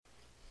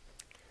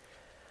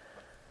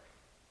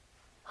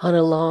On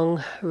a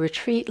long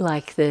retreat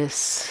like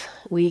this,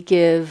 we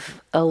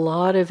give a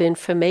lot of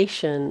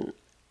information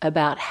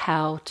about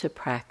how to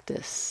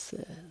practice,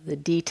 the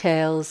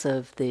details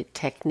of the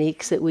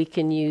techniques that we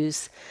can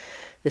use,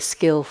 the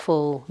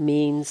skillful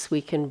means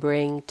we can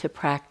bring to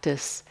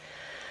practice.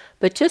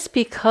 But just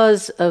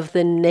because of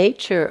the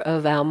nature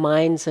of our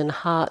minds and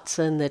hearts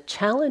and the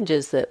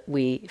challenges that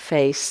we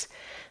face,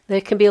 there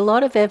can be a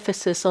lot of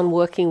emphasis on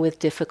working with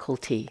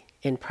difficulty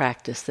in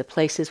practice, the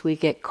places we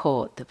get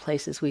caught, the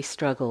places we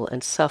struggle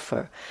and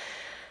suffer.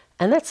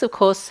 And that's, of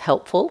course,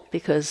 helpful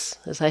because,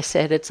 as I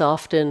said, it's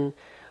often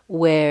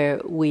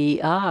where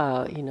we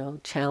are,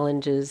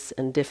 challenges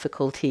and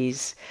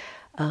difficulties.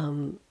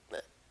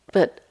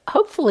 But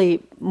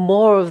hopefully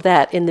more of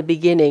that in the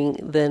beginning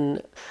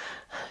than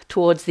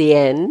towards the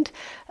end,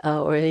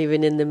 or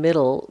even in the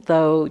middle,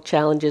 though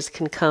challenges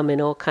can come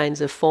in all kinds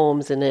of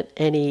forms and at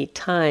any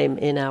time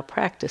in our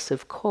practice,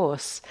 of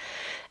course.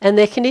 And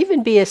there can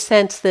even be a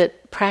sense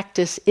that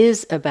practice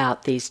is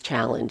about these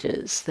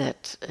challenges,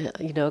 that,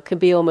 it can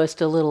be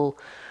almost a little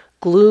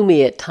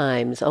gloomy at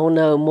times. Oh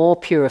no, more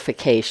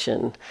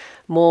purification,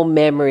 more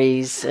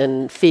memories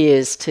and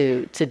fears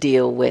to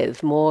deal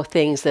with, more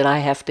things that I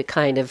have to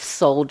kind of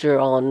soldier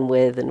on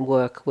with and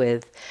work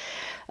with.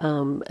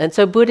 And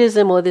so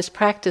Buddhism or this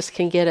practice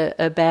can get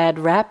a bad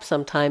rap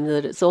sometimes,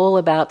 that it's all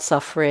about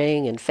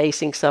suffering and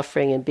facing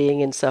suffering and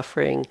being in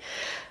suffering.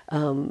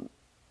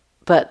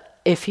 But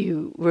if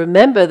you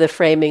remember the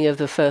framing of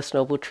the First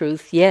Noble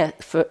Truth,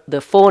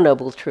 the Four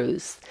Noble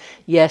Truths,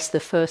 yes, the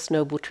First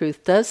Noble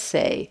Truth does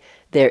say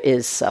there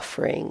is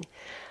suffering.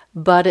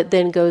 But it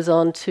then goes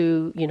on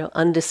to,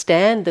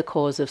 understand the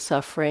cause of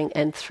suffering,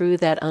 and through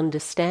that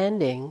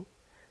understanding,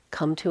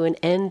 come to an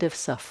end of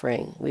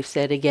suffering. We've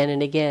said again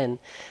and again,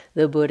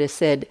 the Buddha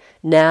said,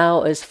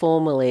 now as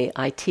formally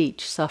I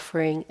teach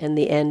suffering and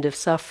the end of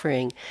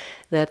suffering,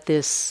 that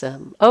this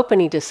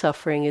opening to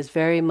suffering is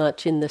very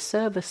much in the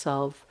service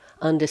of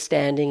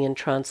understanding and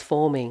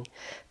transforming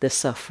the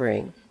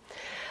suffering.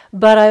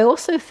 But I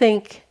also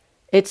think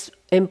it's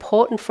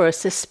important for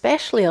us,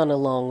 especially on a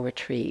long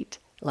retreat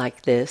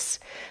like this,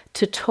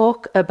 to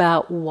talk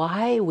about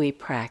why we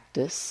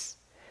practice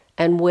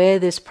and where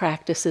this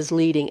practice is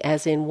leading,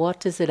 as in what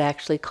does it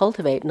actually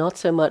cultivate? Not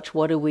so much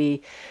what are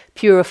we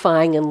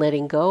purifying and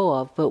letting go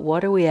of, but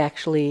what are we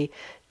actually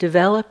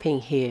developing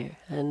here?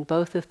 And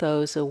both of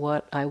those are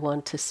what I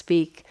want to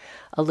speak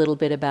a little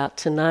bit about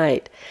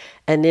tonight.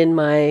 And in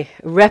my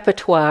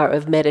repertoire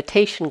of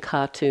meditation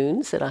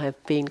cartoons that I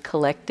have been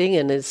collecting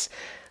and is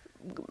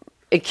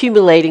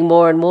accumulating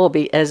more and more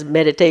as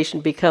meditation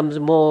becomes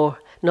more,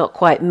 not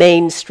quite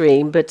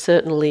mainstream, but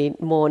certainly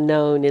more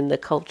known in the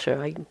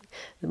culture,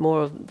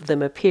 more of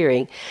them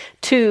appearing.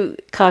 Two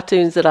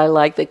cartoons that I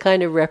like that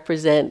kind of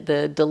represent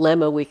the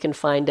dilemma we can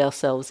find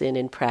ourselves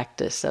in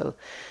practice. So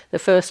the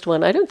first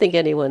one, I don't think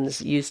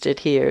anyone's used it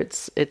here.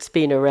 It's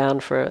been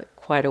around for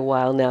quite a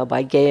while now,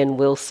 by Gay and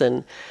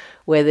Wilson,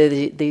 where there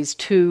are these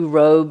two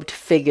robed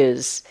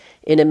figures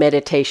in a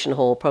meditation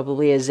hall,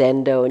 probably a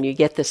zendo, and you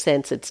get the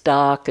sense it's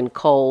dark and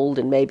cold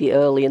and maybe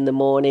early in the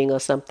morning or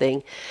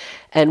something.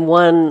 And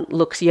one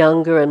looks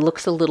younger and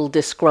looks a little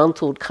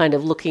disgruntled, kind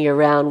of looking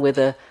around with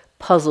a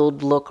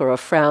puzzled look or a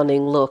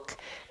frowning look,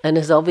 and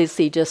has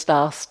obviously just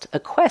asked a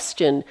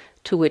question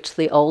to which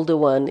the older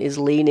one is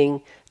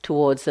leaning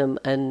towards them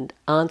and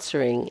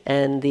answering.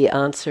 And the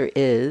answer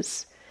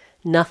is,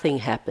 nothing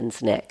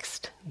happens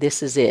next.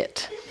 This is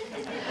it.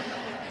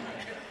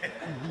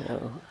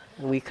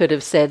 We could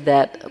have said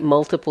that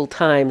multiple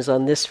times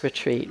on this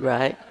retreat,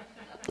 right?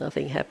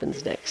 Nothing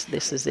happens next.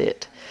 This is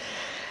it.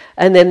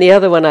 And then the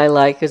other one I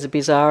like is a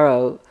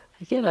Bizarro.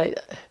 Again, I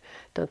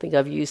don't think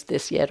I've used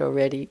this yet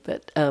already,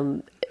 but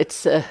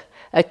it's a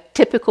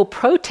typical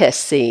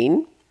protest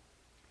scene.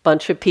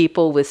 Bunch of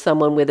people with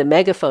someone with a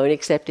megaphone,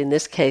 except in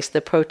this case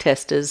the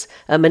protesters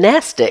are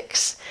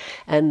monastics.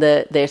 And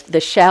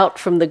the shout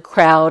from the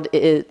crowd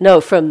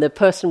from the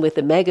person with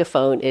the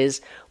megaphone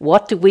is,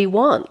 "What do we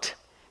want?"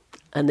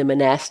 And the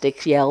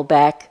monastics yell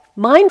back,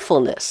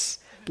 "Mindfulness.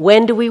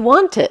 When do we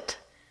want it?"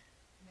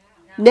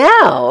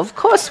 Now, of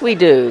course we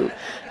do.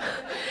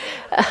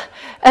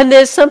 And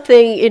there's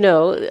something,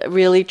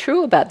 really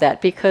true about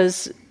that,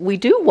 because we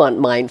do want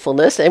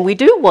mindfulness and we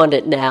do want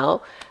it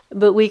now,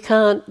 but we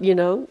can't,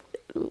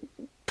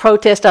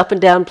 protest up and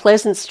down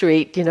Pleasant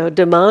Street,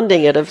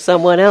 demanding it of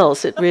someone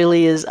else. It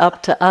really is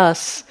up to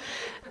us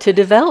to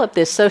develop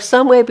this. So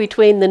somewhere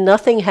between the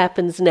nothing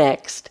happens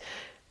next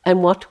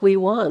and what we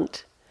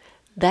want,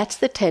 that's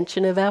the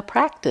tension of our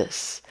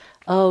practice,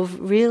 of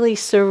really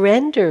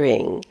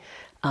surrendering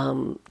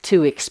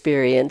to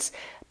experience,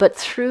 but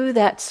through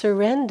that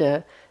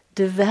surrender,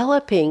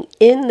 developing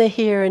in the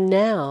here and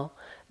now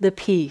the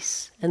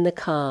peace and the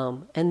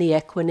calm and the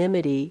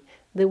equanimity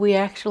that we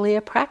actually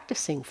are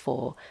practicing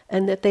for,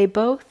 and that they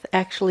both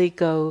actually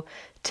go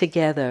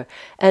together.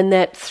 And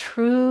that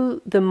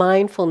through the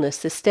mindfulness,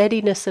 the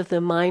steadiness of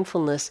the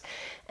mindfulness,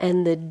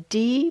 and the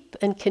deep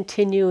and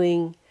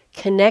continuing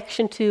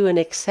connection to and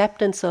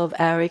acceptance of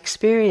our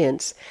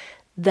experience,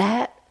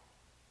 that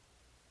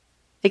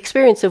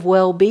experience of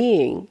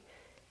well-being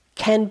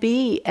can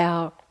be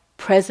our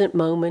present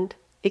moment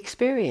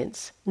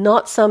experience,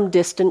 not some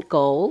distant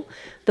goal,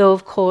 though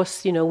of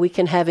course, we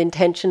can have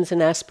intentions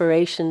and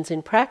aspirations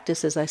in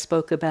practice, as I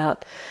spoke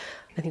about,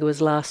 I think it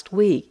was last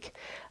week,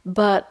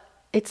 but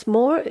it's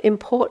more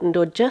important,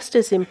 or just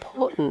as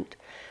important,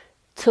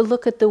 to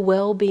look at the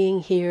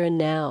well-being here and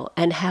now,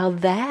 and how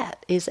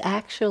that is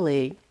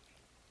actually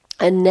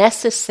a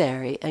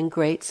necessary and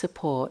great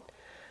support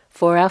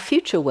for our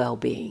future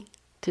well-being,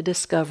 to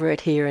discover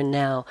it here and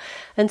now.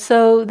 And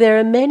so there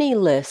are many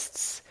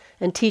lists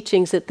and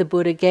teachings that the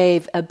Buddha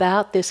gave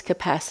about this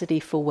capacity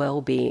for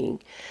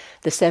well-being.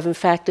 The 7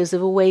 factors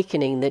of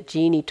awakening that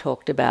Jeannie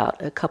talked about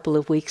a couple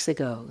of weeks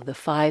ago, the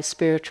 5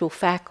 spiritual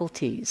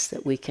faculties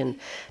that we can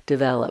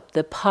develop,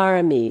 the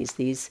paramis,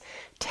 these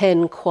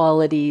 10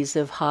 qualities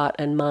of heart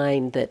and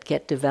mind that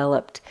get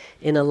developed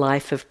in a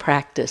life of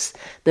practice,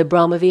 the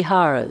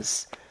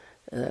Brahmaviharas,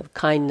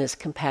 kindness,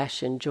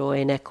 compassion,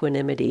 joy, and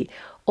equanimity,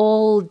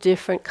 all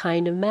different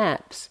kind of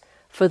maps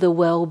for the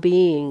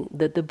well-being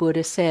that the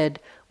Buddha said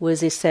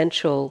was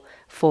essential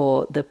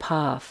for the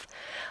path.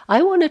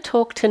 I want to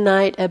talk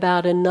tonight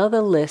about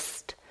another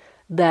list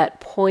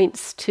that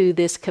points to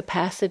this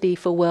capacity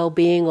for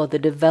well-being, or the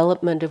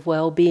development of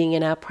well-being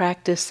in our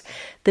practice,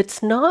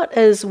 that's not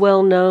as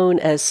well known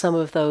as some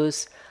of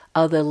those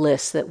other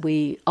lists that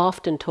we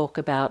often talk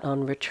about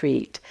on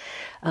retreat,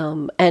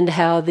 and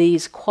how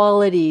these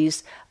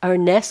qualities are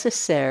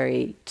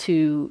necessary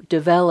to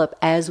develop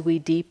as we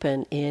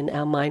deepen in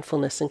our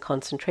mindfulness and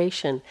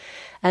concentration.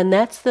 And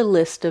that's the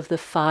list of the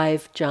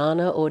 5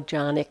 jhana or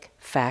jhanic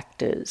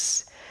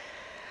factors.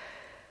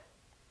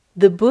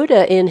 The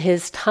Buddha in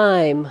his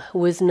time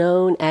was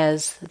known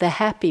as the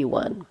happy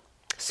one.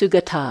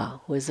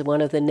 Sugata was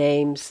one of the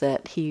names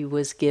that he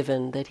was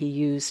given, that he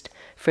used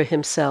for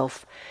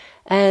himself.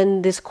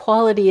 And this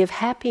quality of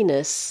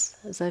happiness,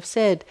 as I've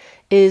said,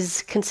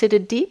 is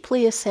considered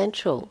deeply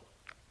essential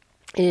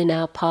in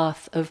our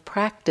path of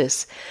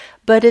practice.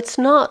 But it's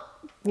not,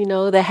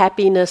 the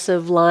happiness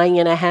of lying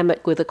in a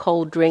hammock with a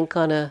cold drink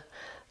on a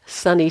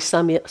sunny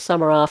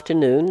summer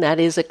afternoon. That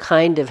is a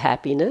kind of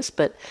happiness,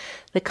 but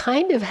the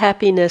kind of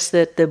happiness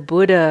that the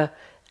Buddha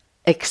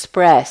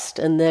expressed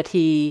and that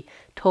he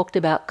talked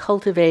about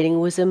cultivating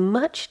was a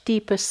much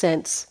deeper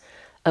sense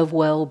of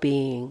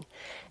well-being.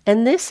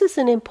 And this is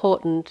an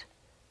important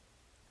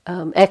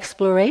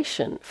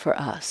exploration for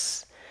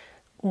us.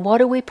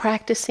 What are we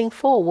practicing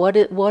for? What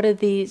are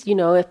these,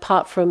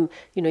 apart from,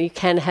 you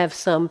can have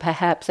some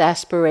perhaps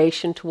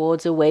aspiration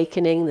towards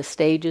awakening, the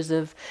stages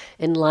of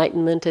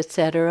enlightenment,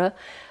 etc.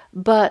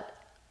 But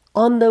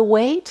on the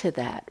way to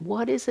that,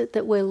 what is it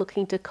that we're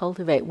looking to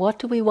cultivate? What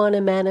do we want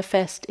to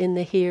manifest in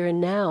the here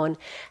and now? And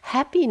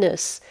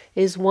happiness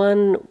is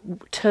one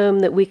term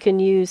that we can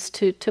use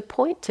to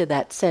point to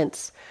that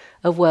sense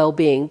of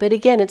well-being. But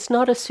again, it's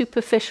not a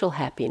superficial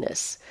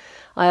happiness.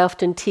 I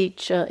often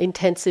teach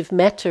intensive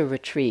metta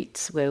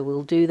retreats where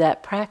we'll do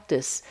that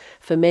practice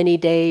for many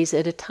days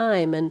at a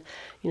time. And,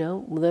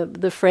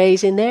 the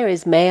phrase in there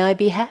is, may I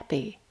be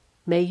happy?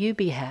 May you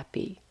be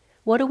happy?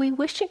 What are we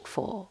wishing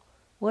for?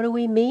 What do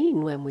we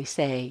mean when we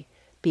say,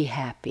 be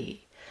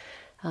happy?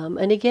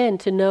 And again,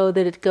 to know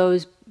that it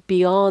goes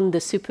beyond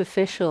the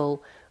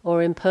superficial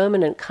or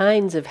impermanent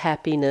kinds of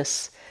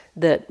happiness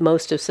that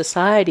most of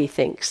society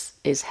thinks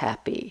is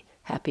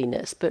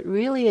happiness, but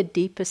really a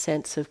deeper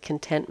sense of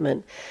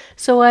contentment.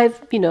 So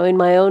I've, in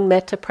my own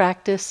metta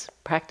practice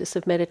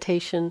of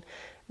meditation,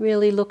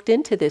 really looked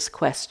into this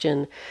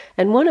question.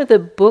 And one of the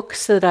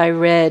books that I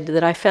read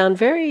that I found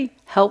very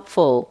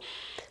helpful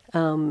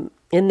in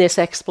this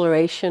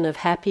exploration of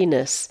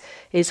happiness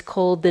is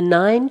called The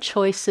 9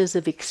 Choices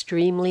of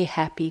Extremely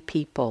Happy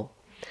People.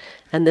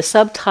 And the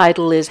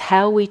subtitle is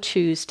How We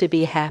Choose to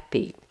Be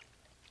Happy.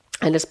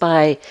 And it's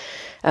by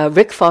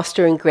Rick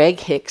Foster and Greg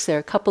Hicks. They're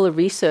a couple of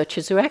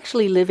researchers who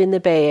actually live in the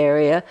Bay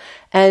Area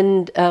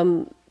and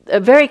are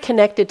very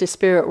connected to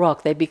Spirit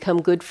Rock. They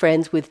become good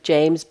friends with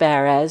James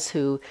Baraz,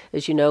 who,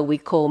 as you know, we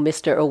call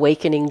Mr.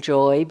 Awakening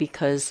Joy,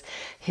 because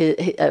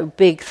a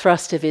big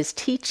thrust of his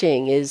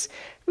teaching is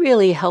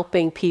really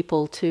helping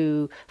people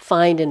to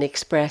find and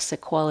express a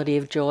quality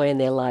of joy in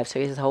their lives. So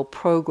he has a whole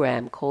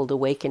program called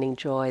Awakening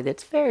Joy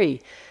that's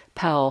very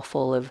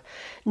powerful, of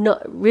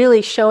not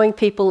really showing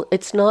people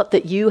it's not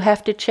that you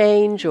have to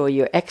change or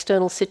your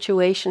external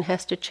situation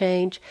has to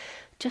change,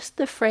 just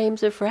the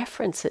frames of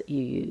reference that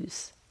you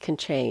use can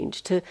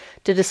change to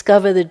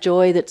discover the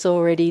joy that's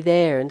already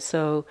there. And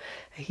so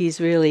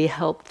he's really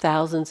helped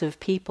thousands of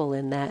people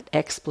in that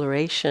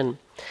exploration.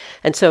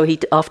 And so he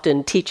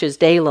often teaches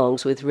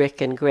day-longs with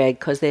Rick and Greg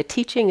because their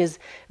teaching is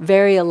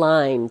very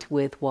aligned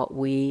with what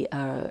we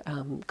are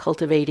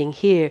cultivating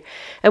here.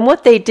 And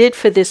what they did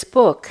for this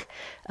book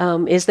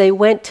is they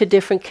went to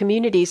different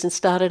communities and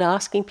started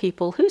asking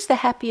people, who's the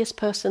happiest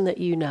person that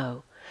you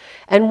know?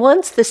 And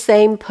once the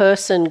same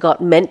person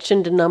got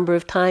mentioned a number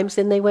of times,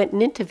 then they went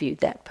and interviewed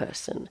that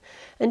person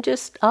and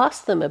just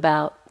asked them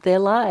about their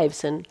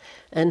lives and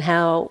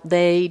how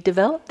they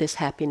developed this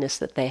happiness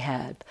that they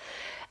had.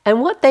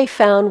 And what they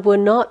found were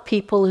not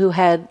people who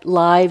had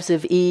lives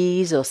of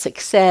ease or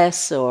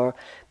success or,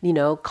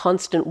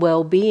 constant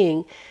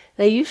well-being.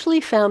 They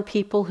usually found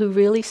people who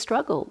really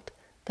struggled,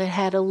 that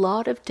had a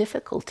lot of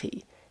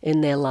difficulty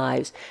in their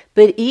lives.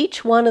 But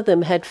each one of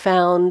them had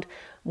found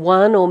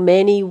one or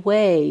many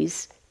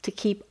ways to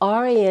keep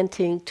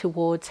orienting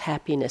towards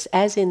happiness,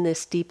 as in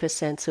this deeper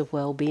sense of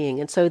well-being.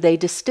 And so they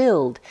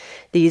distilled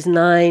these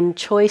 9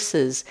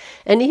 choices.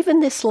 And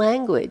even this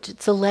language,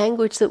 it's a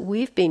language that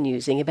we've been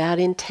using about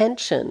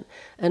intention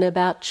and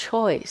about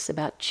choice,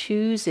 about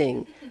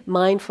choosing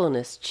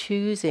mindfulness,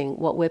 choosing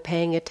what we're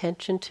paying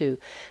attention to,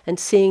 and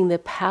seeing the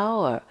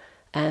power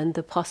and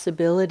the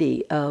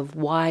possibility of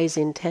wise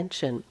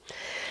intention.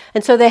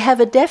 And so they have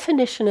a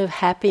definition of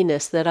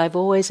happiness that I've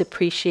always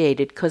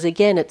appreciated, because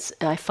again,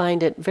 I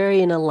find it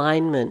very in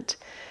alignment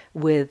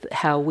with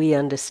how we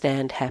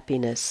understand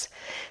happiness.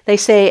 They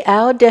say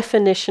our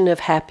definition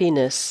of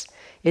happiness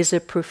is a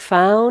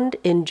profound,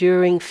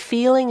 enduring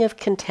feeling of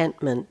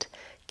contentment,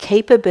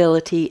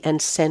 capability,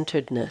 and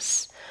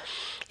centeredness.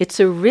 It's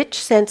a rich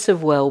sense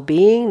of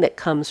well-being that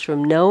comes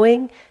from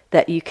knowing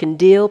that you can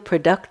deal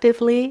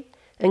productively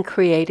and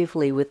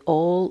creatively with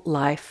all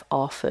life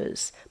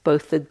offers,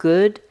 both the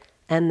good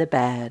and the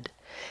bad.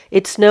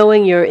 It's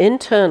knowing your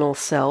internal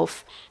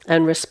self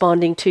and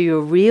responding to your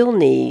real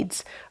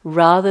needs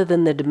rather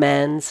than the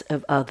demands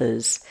of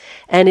others.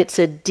 And it's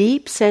a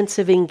deep sense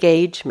of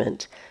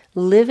engagement,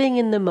 living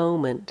in the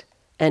moment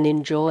and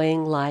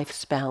enjoying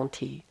life's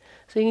bounty.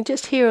 So you can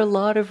just hear a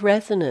lot of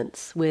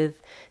resonance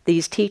with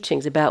these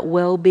teachings about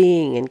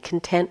well-being and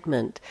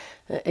contentment.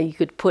 You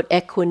could put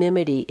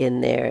equanimity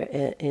in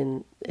there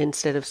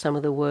instead of some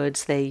of the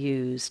words they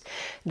used.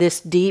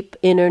 This deep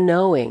inner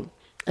knowing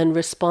and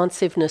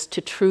responsiveness to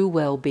true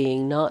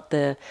well-being, not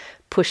the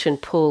push and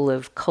pull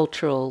of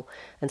cultural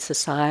and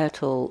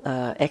societal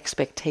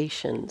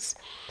expectations.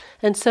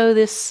 And so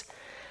this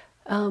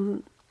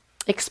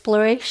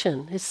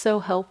exploration is so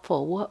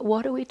helpful.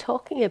 What are we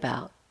talking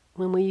about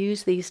when we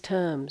use these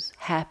terms?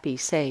 Happy,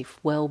 safe,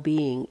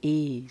 well-being,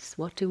 ease.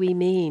 What do we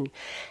mean?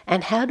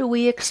 And how do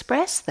we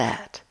express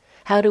that?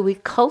 How do we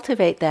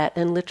cultivate that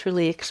and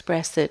literally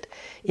express it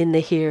in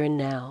the here and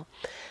now?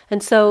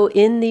 And so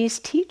in these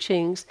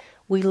teachings,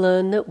 we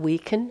learn that we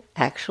can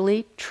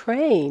actually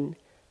train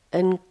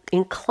and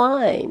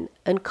incline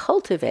and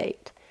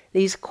cultivate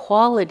these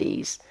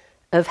qualities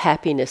of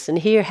happiness. And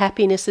here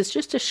happiness is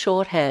just a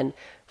shorthand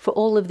for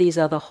all of these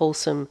other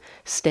wholesome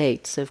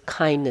states of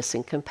kindness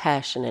and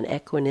compassion and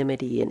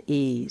equanimity and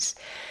ease.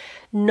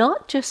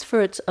 Not just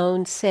for its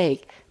own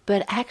sake,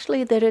 but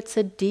actually that it's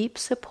a deep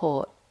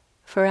support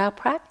for our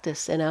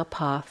practice and our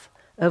path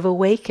of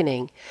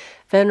awakening.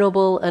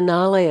 Venerable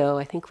Analayo,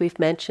 I think we've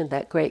mentioned,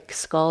 that great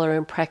scholar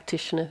and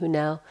practitioner who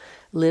now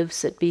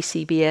lives at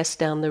BCBS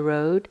down the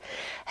road,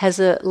 has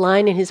a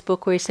line in his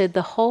book where he said,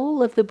 the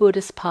whole of the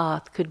Buddhist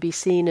path could be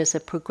seen as a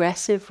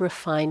progressive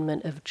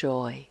refinement of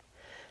joy.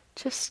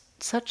 Just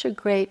such a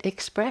great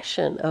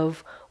expression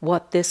of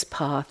what this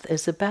path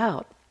is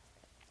about.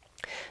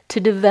 To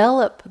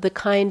develop the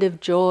kind of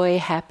joy,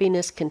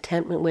 happiness,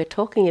 contentment we're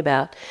talking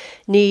about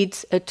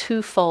needs a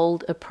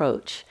twofold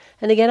approach.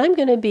 And again, I'm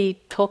going to be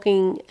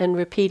talking and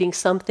repeating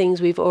some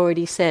things we've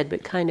already said,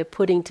 but kind of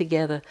putting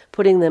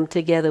them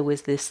together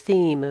with this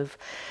theme of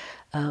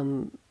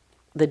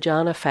the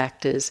jhana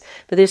factors.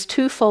 But there's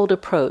twofold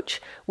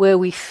approach where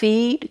we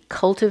feed,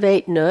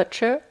 cultivate,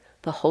 nurture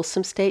the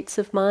wholesome states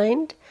of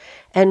mind,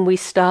 and we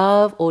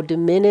starve or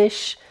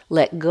diminish,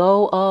 let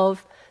go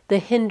of the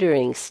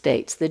hindering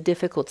states, the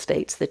difficult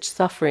states, the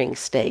suffering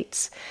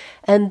states.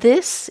 And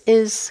this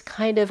is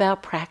kind of our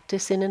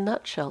practice in a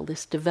nutshell,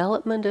 this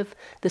development of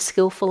the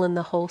skillful and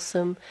the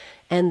wholesome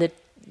and the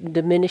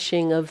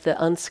diminishing of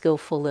the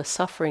unskillful, the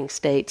suffering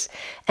states.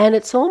 And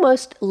it's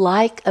almost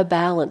like a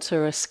balance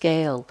or a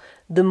scale.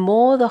 The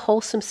more the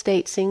wholesome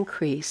states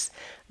increase,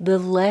 the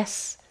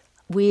less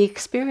we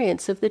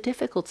experience of the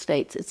difficult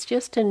states. It's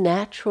just a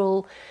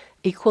natural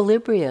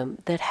equilibrium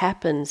that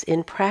happens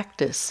in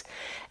practice.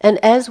 And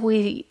as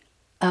we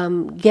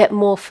get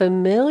more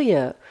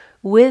familiar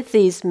with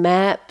these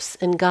maps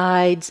and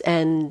guides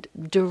and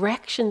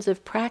directions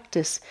of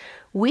practice,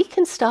 we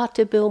can start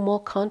to build more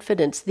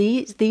confidence.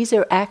 These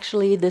are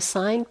actually the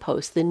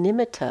signposts, the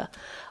nimitta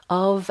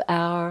of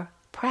our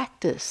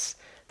practice,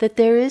 that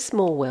there is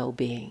more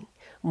well-being,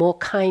 more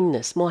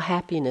kindness, more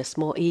happiness,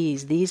 more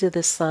ease. These are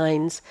the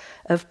signs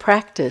of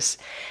practice.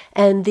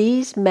 And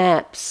these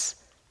maps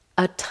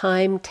are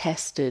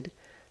time-tested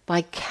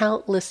by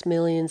countless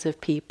millions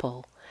of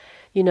people.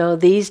 You know,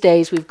 these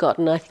days we've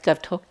gotten,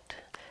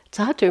 it's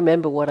hard to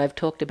remember what I've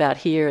talked about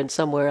here and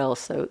somewhere else,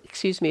 so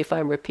excuse me if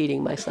I'm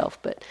repeating myself,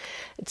 but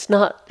it's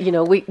not,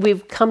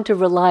 we've come to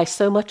rely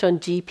so much on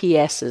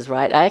GPSs,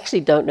 right? I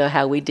actually don't know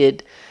how we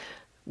did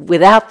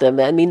without them.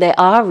 I mean, they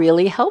are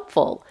really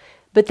helpful,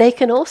 but they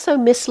can also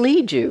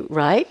mislead you,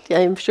 right?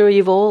 I'm sure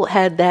you've all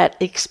had that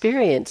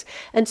experience.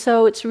 And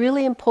so it's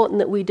really important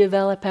that we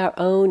develop our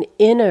own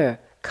inner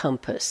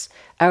compass,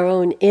 our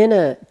own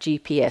inner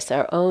GPS,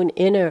 our own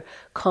inner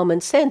common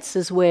sense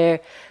is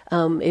where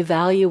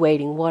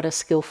evaluating what are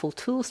skillful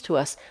tools to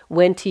us,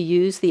 when to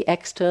use the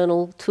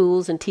external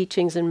tools and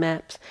teachings and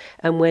maps,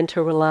 and when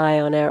to rely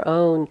on our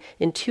own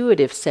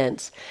intuitive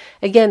sense.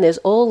 Again, there's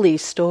all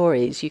these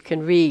stories you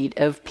can read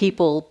of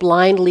people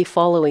blindly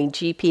following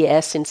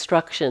GPS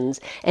instructions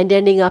and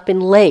ending up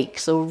in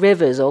lakes or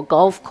rivers or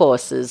golf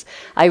courses.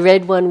 I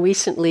read one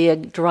recently, a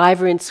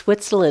driver in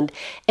Switzerland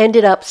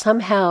ended up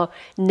somehow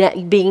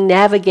being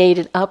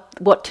navigated up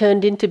what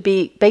turned into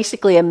be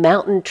basically a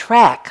mountain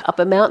track, up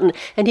a mountain,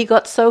 and he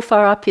got so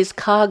far up his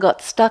car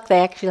got stuck they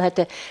actually had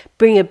to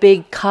bring a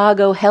big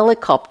cargo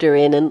helicopter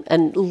in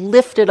and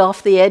lift it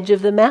off the edge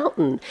of the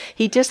mountain.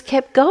 He just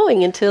kept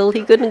going until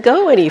he couldn't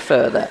go any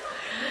further.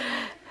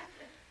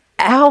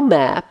 Our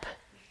map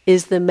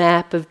is the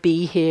map of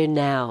be here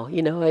now.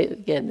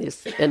 Again,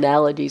 these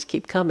analogies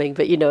keep coming,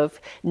 but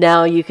if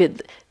now you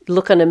could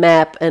look on a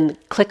map and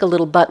click a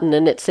little button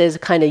and it says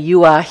kind of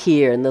you are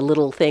here, and the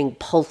little thing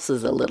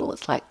pulses a little.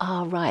 It's like,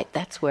 oh, right,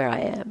 that's where I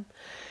am.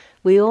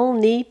 We all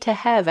need to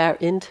have our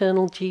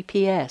internal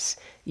GPS.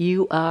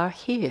 You are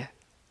here.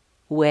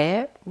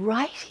 Where?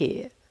 Right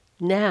here,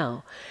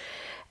 now.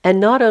 And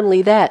not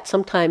only that,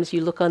 sometimes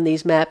you look on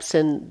these maps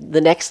and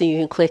the next thing you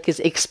can click is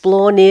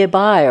explore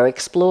nearby or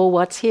explore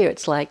what's here.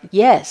 It's like,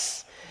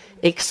 yes,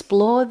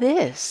 explore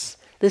this.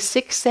 The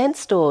six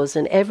sense doors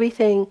and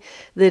everything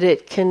that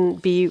it can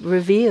be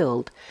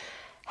revealed.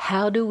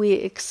 How do we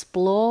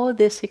explore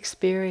this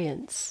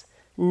experience?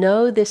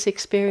 Know this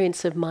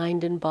experience of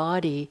mind and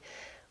body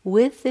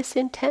with this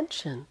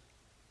intention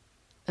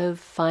of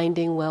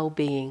finding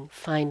well-being,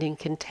 finding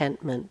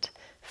contentment,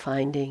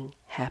 finding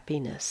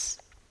happiness.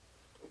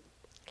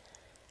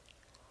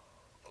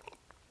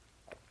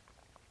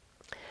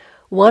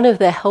 One of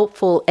the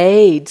helpful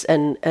aids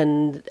and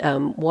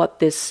what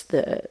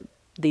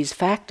these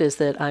factors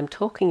that I'm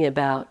talking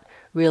about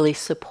really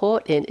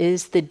support in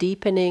is the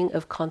deepening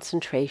of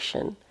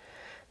concentration,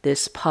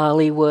 this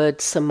Pali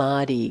word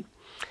samadhi.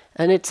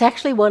 And it's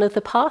actually one of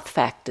the path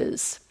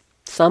factors.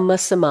 Samma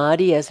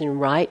samadhi, as in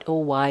right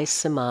or wise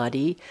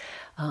samadhi,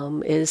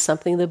 is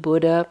something the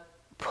Buddha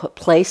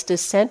placed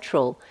as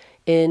central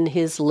in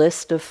his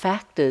list of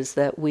factors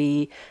that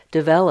we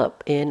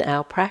develop in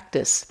our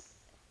practice.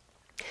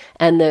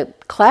 And the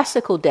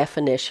classical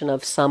definition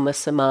of samma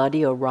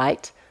samadhi, or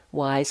right,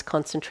 wise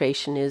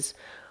concentration, is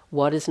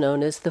what is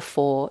known as the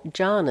four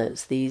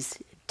jhanas, these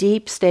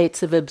deep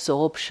states of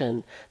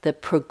absorption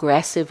that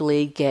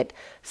progressively get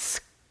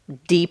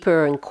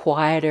deeper and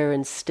quieter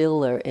and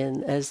stiller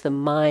as the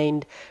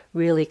mind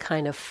really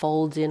kind of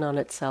folds in on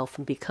itself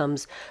and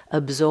becomes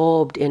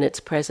absorbed in its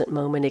present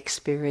moment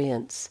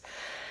experience.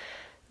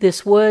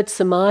 This word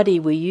samadhi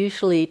we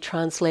usually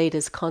translate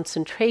as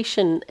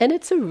concentration, and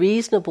it's a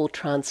reasonable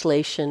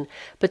translation,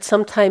 but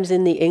sometimes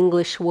in the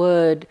English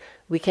word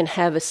we can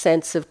have a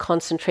sense of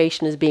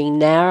concentration as being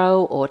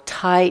narrow or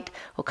tight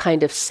or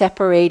kind of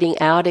separating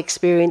out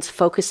experience,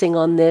 focusing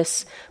on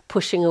this,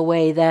 pushing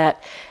away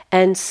that.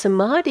 And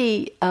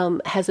samadhi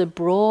has a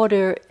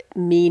broader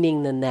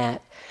meaning than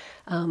that.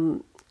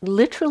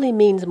 Literally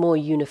means more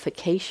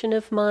unification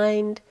of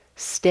mind,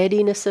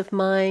 steadiness of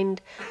mind,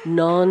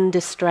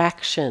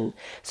 non-distraction.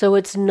 So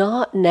it's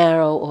not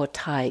narrow or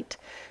tight.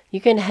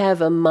 You can have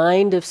a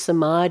mind of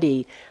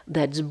samadhi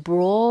that's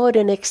broad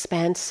and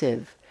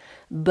expansive,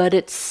 but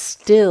it's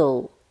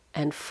still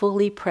and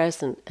fully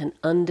present and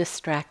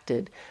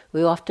undistracted.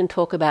 We often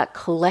talk about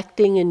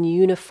collecting and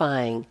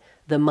unifying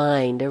the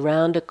mind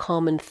around a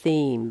common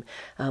theme.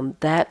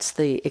 That's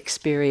the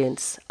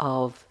experience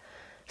of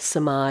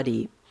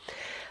samadhi.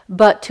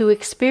 But to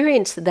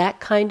experience that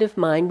kind of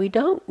mind, we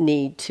don't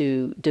need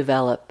to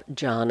develop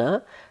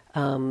jhana,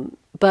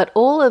 but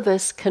all of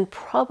us can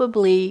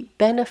probably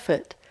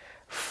benefit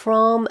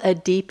from a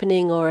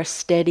deepening or a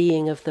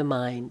steadying of the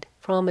mind,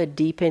 from a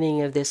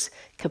deepening of this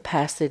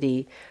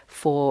capacity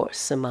for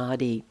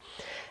samadhi.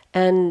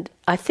 And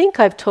I think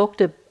I've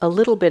talked a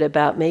little bit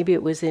about, maybe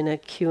it was in a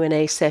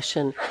Q&A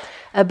session,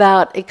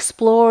 about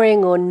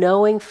exploring or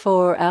knowing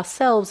for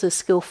ourselves as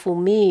skillful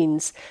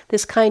means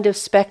this kind of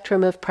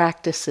spectrum of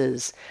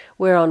practices,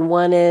 where on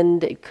one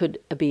end it could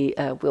be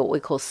what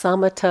we call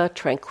samatha,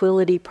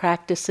 tranquility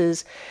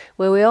practices,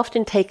 where we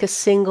often take a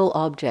single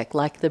object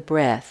like the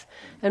breath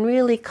and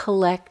really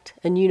collect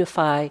and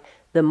unify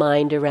the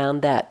mind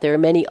around that. There are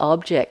many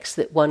objects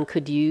that one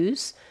could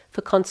use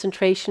for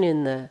concentration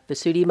in the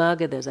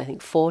Visuddhimagga. There's, I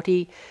think,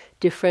 40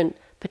 different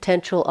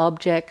potential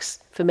objects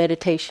for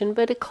meditation,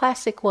 but a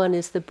classic one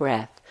is the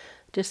breath,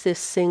 just this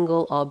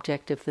single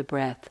object of the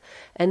breath,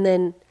 and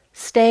then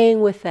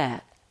staying with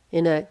that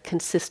in a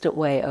consistent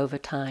way over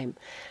time.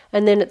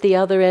 And then at the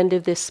other end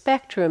of this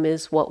spectrum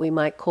is what we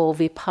might call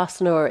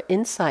vipassana or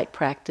insight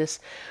practice,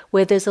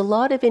 where there's a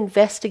lot of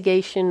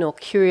investigation or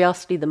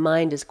curiosity. The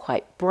mind is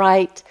quite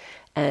bright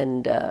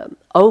and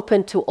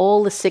open to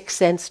all the six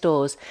sense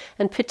doors,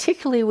 and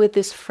particularly with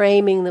this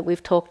framing that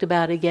we've talked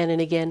about again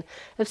and again,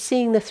 of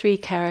seeing the three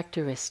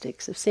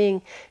characteristics, of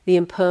seeing the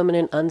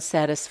impermanent,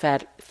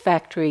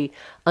 unsatisfactory,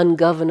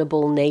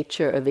 ungovernable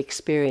nature of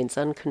experience,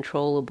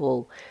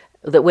 uncontrollable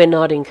that we're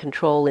not in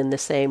control in the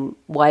same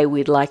way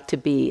we'd like to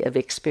be of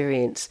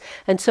experience.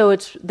 And so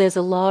there's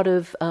a lot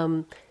of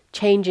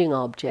changing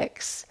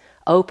objects,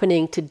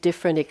 opening to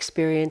different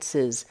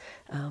experiences.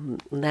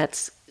 And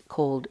that's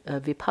called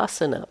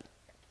vipassana.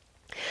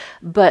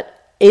 But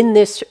in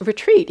this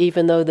retreat,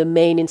 even though the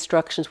main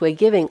instructions we're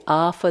giving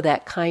are for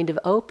that kind of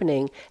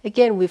opening,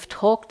 again, we've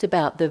talked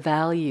about the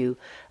value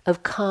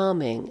of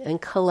calming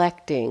and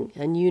collecting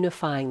and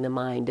unifying the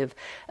mind,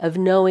 of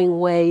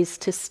knowing ways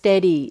to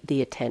steady the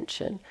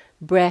attention.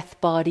 Breath,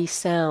 body,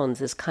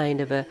 sounds is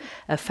kind of a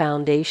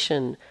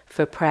foundation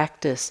for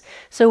practice.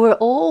 So we're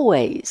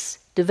always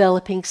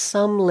developing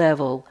some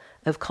level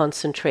of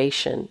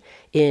concentration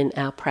in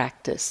our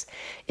practice.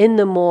 In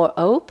the more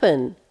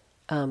open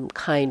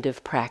kind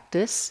of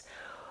practice,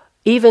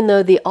 even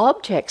though the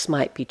objects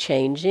might be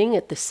changing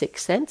at the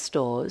six sense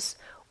doors,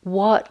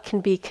 what can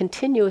be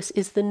continuous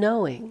is the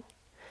knowing.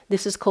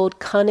 This is called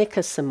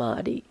khanika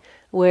samadhi,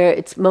 where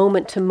it's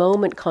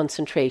moment-to-moment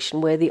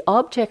concentration, where the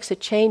objects are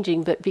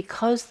changing, but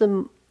because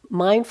the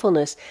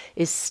mindfulness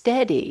is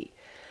steady,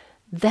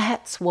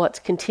 that's what's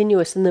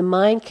continuous, and the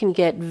mind can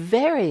get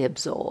very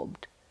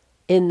absorbed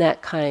in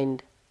that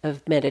kind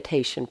of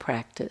meditation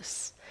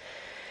practice.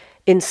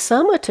 In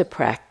samatha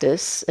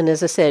practice, and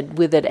as I said,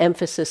 with an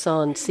emphasis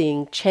on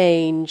seeing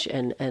change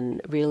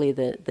and really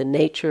the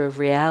nature of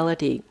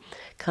reality,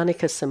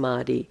 khanika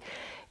samadhi,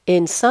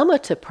 in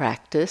samatha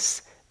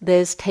practice,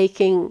 there's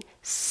taking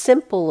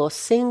simple or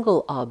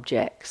single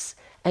objects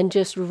and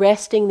just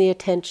resting the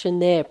attention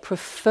there,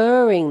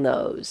 preferring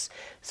those,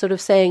 sort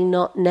of saying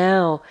not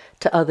now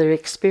to other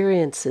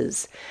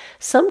experiences.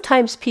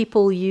 Sometimes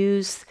people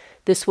use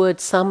this word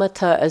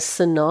samatha as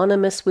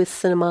synonymous with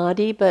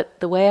samadhi, but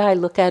the way I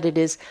look at it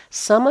is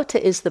samatha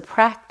is the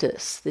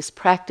practice, this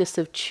practice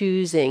of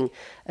choosing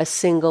a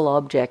single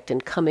object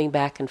and coming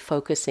back and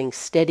focusing,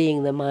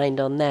 steadying the mind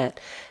on that.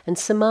 And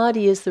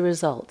samadhi is the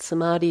result.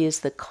 Samadhi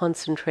is the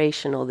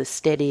concentration or the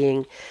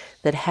steadying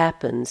that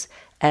happens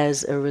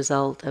as a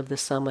result of the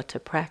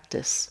samatha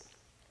practice.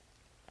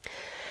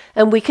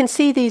 And we can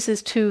see these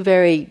as two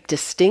very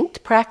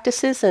distinct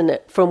practices, and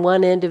from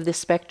one end of the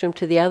spectrum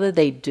to the other,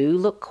 they do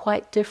look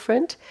quite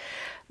different.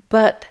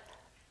 But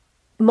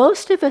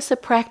most of us are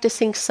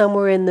practicing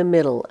somewhere in the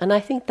middle, and I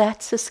think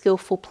that's a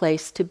skillful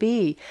place to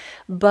be.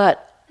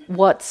 But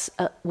what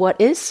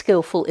is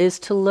skillful is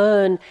to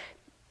learn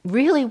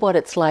really what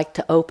it's like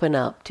to open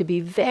up, to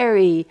be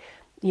very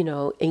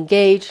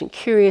engaged and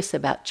curious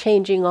about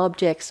changing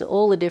objects and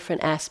all the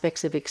different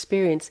aspects of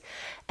experience,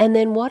 and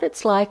then what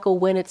it's like, or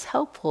when it's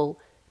helpful,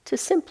 to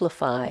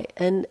simplify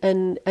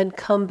and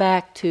come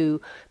back to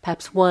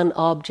perhaps one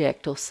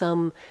object or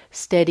some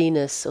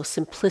steadiness or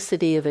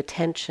simplicity of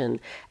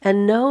attention,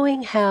 and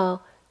knowing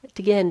how,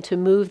 again, to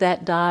move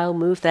that dial,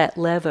 move that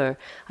lever,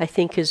 I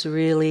think is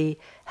really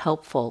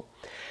helpful.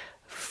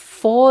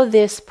 For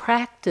this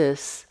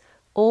practice,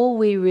 all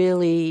we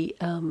really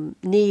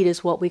need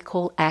is what we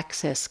call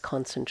access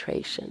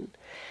concentration.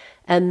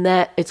 And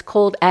that it's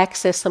called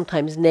access,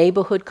 sometimes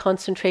neighborhood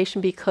concentration,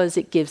 because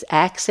it gives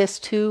access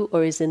to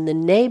or is in the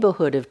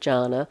neighborhood of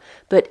jhana,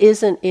 but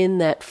isn't in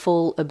that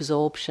full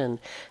absorption.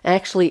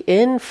 Actually,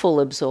 in full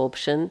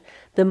absorption,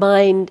 the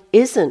mind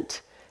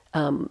isn't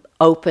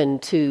open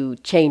to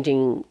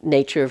changing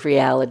nature of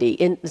reality.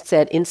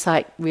 Instead,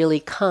 insight really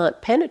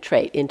can't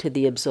penetrate into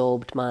the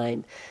absorbed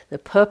mind. The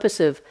purpose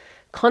of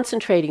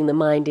concentrating the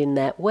mind in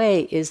that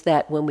way is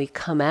that when we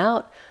come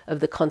out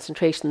of the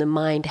concentration, the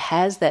mind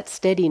has that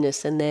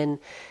steadiness and then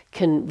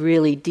can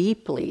really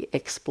deeply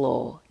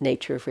explore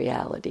nature of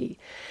reality.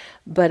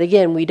 But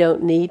again, we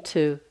don't need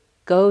to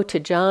go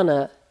to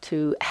jhana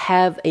to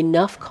have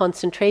enough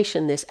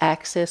concentration, this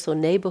access or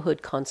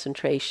neighborhood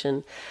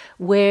concentration,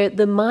 where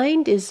the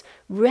mind is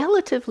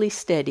relatively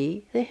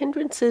steady, the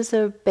hindrances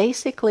are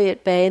basically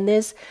at bay, and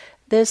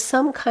there's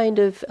some kind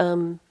of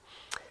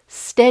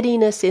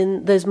steadiness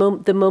in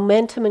the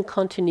momentum and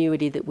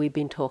continuity that we've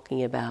been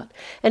talking about.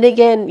 And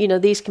again,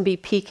 these can be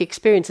peak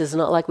experiences. It's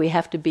not like we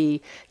have to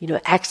be,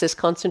 access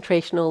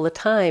concentration all the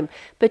time.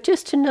 But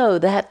just to know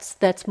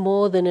that's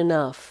more than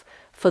enough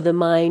for the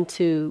mind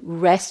to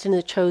rest in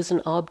the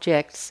chosen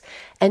objects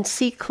and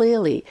see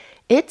clearly.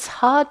 It's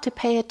hard to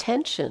pay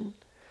attention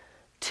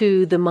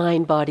to the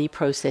mind-body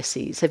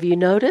processes. Have you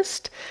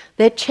noticed?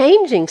 They're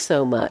changing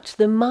so much.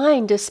 The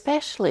mind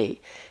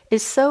especially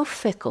is so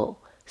fickle,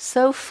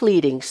 so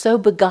fleeting, so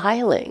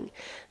beguiling,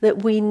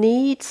 that we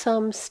need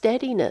some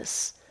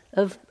steadiness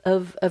of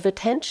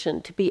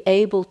attention to be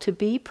able to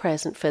be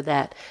present for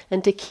that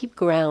and to keep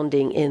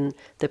grounding in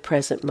the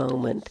present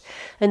moment.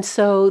 And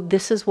so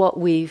this is what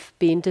we've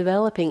been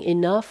developing,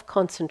 enough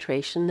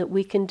concentration that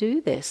we can do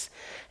this.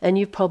 And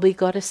you've probably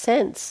got a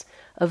sense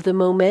of the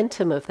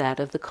momentum of that,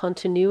 of the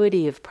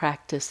continuity of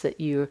practice that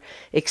you're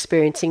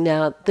experiencing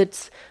now,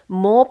 that's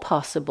more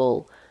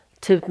possible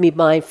to be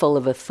mindful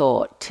of a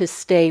thought, to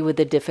stay with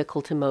a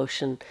difficult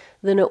emotion,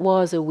 than it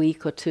was a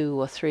week or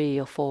 2 or 3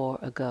 or 4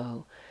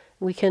 ago.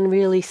 We can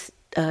really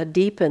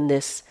deepen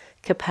this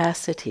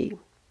capacity.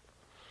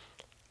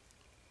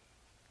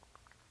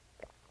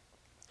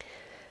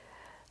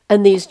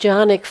 And these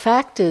jhanic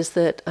factors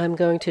that I'm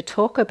going to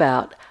talk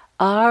about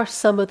are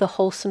some of the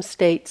wholesome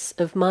states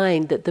of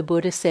mind that the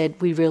Buddha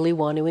said we really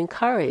want to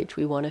encourage,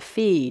 we want to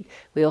feed.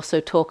 We also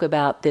talk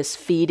about this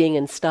feeding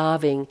and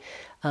starving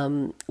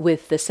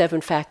with the 7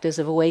 factors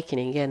of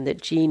awakening, again,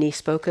 that Jeannie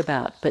spoke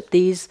about. But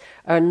these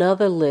are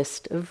another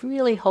list of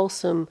really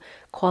wholesome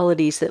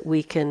qualities that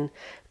we can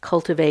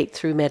cultivate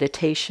through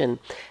meditation.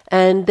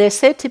 And they're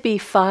said to be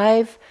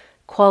 5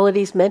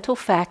 qualities, mental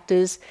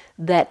factors,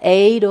 that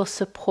aid or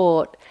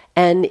support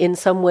and in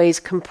some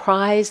ways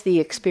comprise the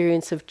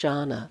experience of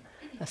jhana,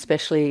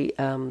 especially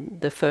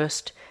the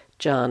first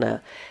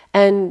jhana.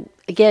 And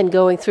again,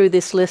 going through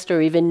this list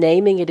or even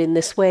naming it in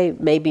this way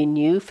may be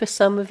new for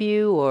some of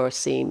you or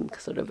seem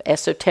sort of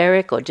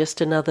esoteric or just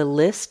another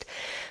list.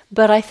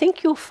 But I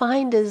think you'll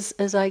find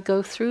as I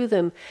go through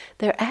them,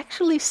 they're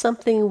actually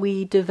something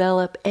we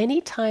develop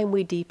anytime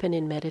we deepen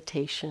in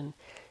meditation.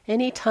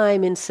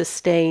 Anytime in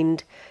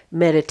sustained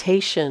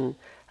meditation,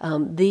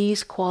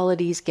 these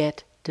qualities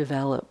get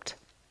developed.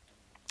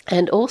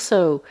 And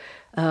also,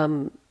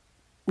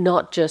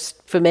 not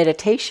just for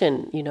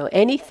meditation,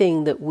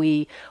 anything that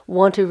we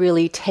want to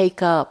really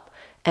take up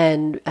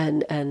and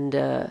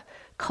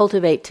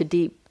cultivate to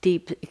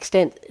deep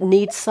extent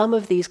needs some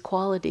of these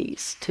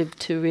qualities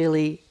to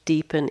really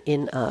deepen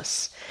in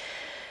us.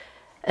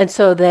 And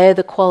so they're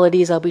the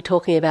qualities I'll be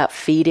talking about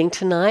feeding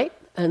tonight,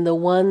 and the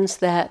ones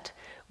that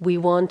we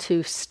want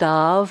to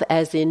starve,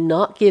 as in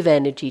not give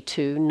energy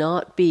to,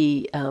 not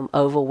be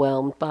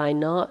overwhelmed by,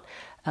 not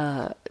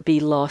be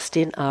lost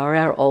in, are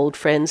our old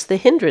friends, the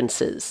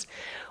hindrances.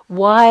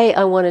 Why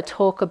I want to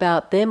talk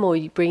about them or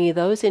bring you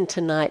those in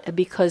tonight are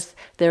because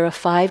there are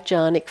 5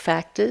 jhanic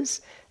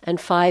factors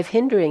and 5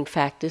 hindering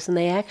factors, and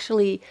they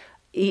actually,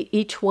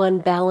 each one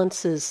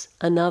balances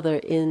another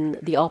in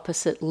the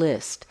opposite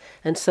list.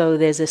 And so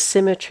there's a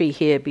symmetry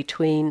here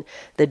between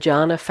the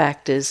jhana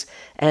factors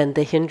and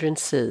the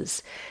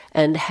hindrances,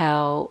 and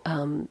how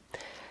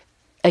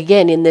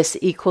again, in this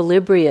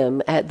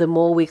equilibrium, the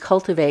more we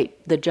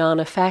cultivate the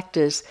jhana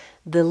factors,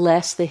 the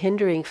less the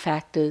hindering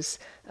factors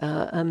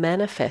are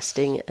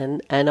manifesting,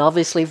 and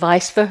obviously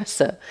vice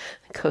versa.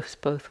 It goes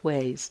both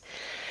ways.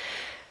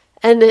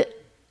 And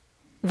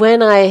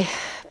when I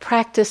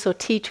practice or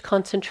teach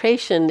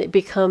concentration, it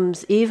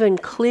becomes even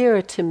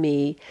clearer to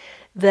me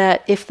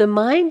that if the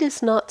mind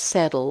is not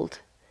settled,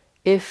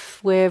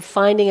 if we're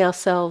finding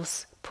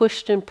ourselves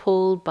pushed and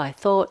pulled by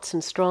thoughts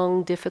and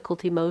strong,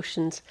 difficult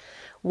emotions,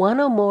 one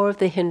or more of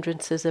the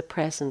hindrances are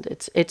present.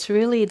 It's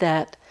really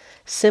that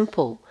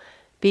simple,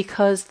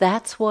 because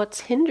that's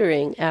what's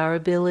hindering our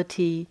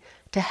ability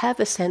to have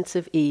a sense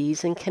of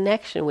ease and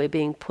connection. We're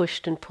being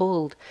pushed and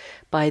pulled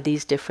by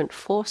these different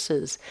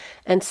forces.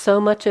 And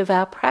so much of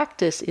our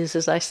practice is,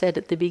 as I said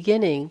at the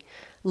beginning,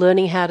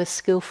 learning how to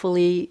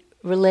skillfully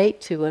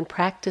relate to and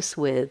practice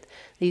with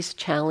these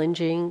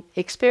challenging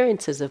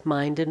experiences of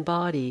mind and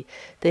body,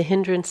 the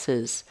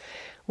hindrances.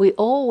 We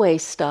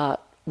always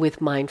start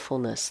with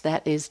mindfulness.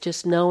 That is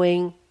just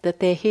knowing that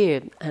they're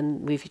here.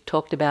 And we've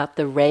talked about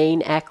the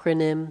RAIN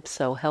acronym,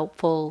 so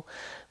helpful,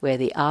 where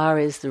the R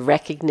is the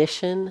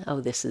recognition,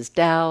 this is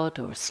doubt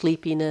or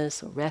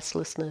sleepiness or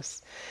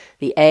restlessness.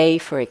 The A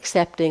for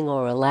accepting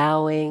or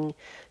allowing,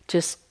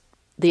 just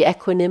the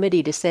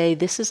equanimity to say,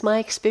 this is my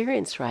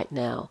experience right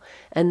now.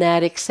 And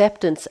that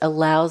acceptance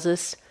allows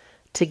us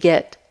to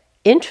get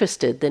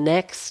interested. The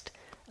next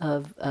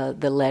of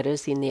the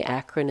letters in the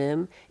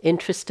acronym,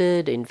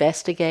 interested,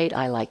 investigate,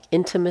 I like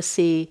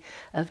intimacy,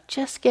 of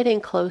just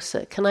getting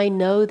closer. Can I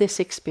know this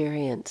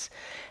experience?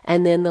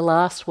 And then the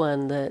last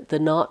one, the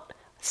not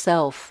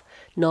self,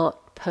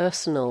 not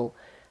personal,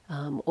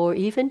 or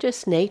even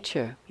just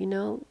nature,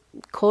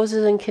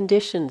 causes and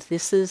conditions.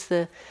 This is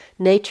the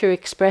nature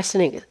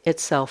expressing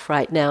itself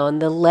right now. And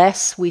the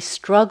less we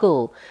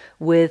struggle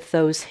with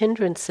those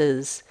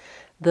hindrances,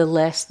 the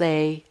less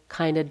they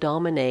kind of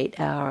dominate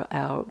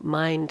our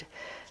mind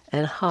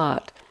and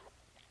heart.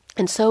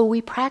 And so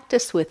we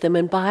practice with them,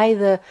 and by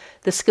the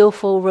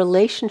skillful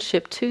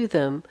relationship to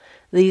them,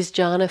 these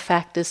jhana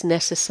factors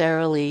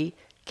necessarily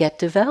get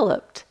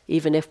developed,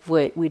 even if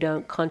we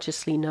don't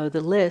consciously know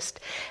the list.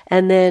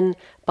 And then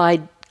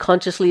by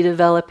consciously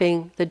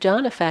developing the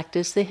jhana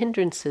factors, the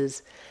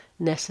hindrances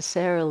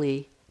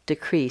necessarily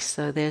decrease.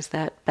 So there's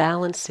that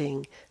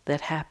balancing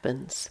that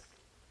happens.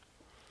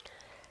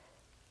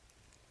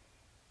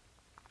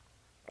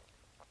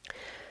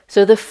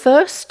 So the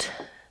first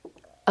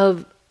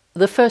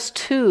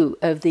two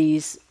of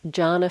these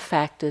jhana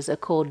factors are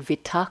called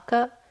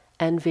vitakka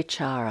and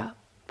vichara,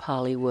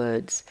 Pali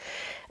words.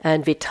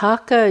 And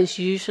vitakka is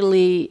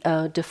usually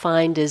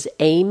defined as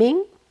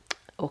aiming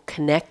or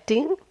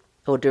connecting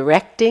or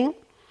directing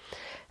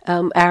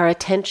our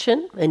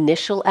attention,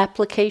 initial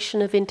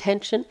application of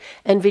intention.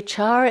 And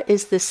vichara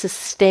is the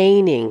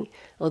sustaining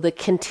or the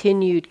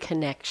continued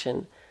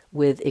connection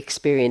with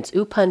experience.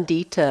 U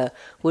Pandita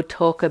would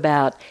talk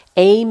about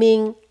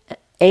aiming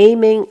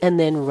aiming and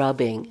then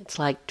rubbing. It's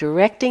like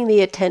directing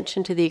the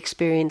attention to the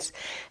experience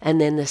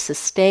and then the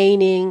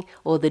sustaining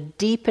or the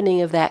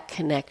deepening of that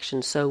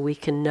connection so we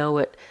can know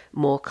it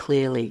more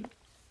clearly.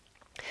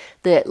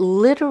 The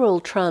literal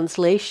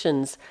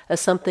translations are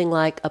something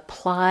like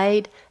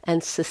applied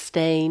and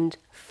sustained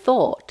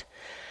thought.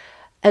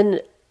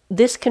 And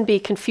this can be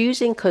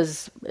confusing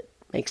because it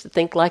makes it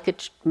think like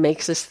it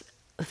makes it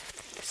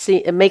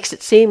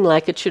seem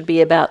like it should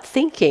be about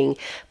thinking.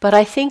 But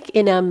I think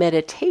in our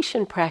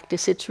meditation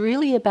practice, it's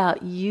really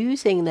about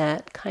using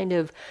that kind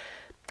of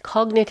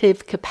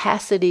cognitive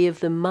capacity of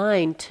the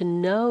mind to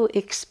know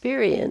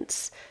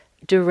experience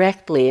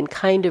directly and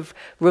kind of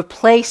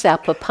replace our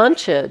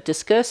papancha,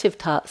 discursive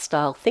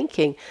style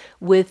thinking,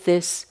 with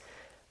this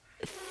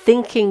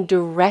thinking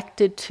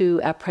directed to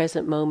our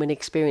present moment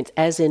experience,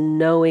 as in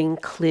knowing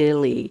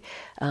clearly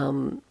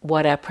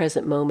what our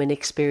present moment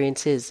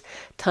experience is.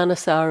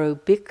 Thanissaro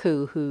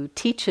Bhikkhu, who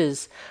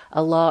teaches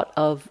a lot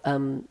of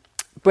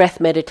breath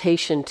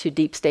meditation to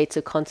deep states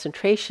of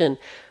concentration,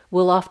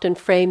 will often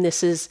frame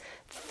this as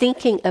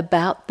thinking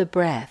about the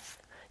breath.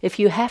 If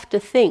you have to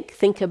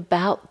think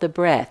about the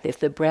breath, if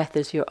the breath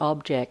is your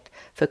object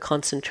for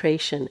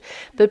concentration.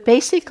 But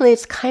basically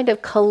it's kind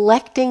of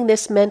collecting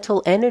this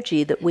mental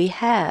energy that we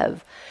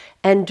have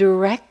and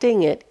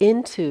directing it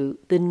into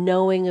the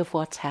knowing of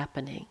what's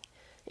happening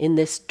in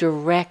this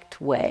direct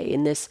way,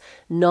 in this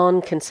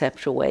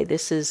non-conceptual way.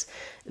 This is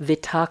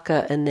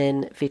vitakka and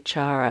then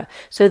vichara.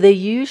 So they're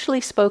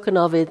usually spoken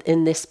of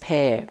in this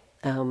pair.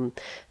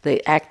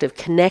 The act of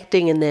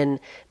connecting and then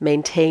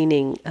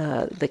maintaining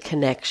the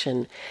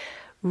connection.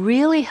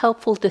 Really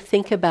helpful to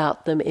think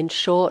about them in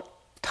short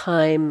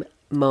time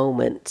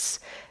moments,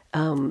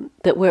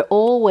 that we're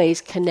always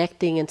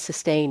connecting and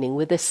sustaining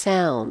with a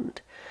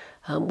sound,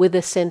 with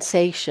a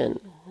sensation,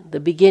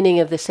 the beginning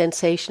of the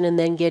sensation and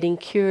then getting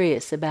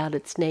curious about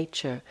its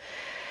nature,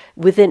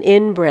 with an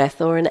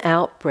in-breath or an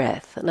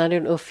out-breath. And I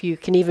don't know if you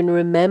can even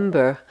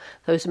remember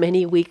those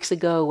many weeks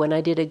ago when I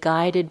did a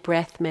guided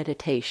breath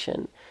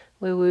meditation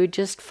where we were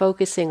just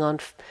focusing on,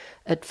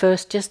 at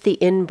first, just the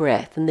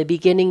in-breath and the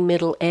beginning,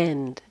 middle,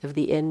 end of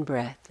the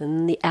in-breath, and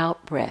then the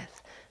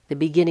out-breath, the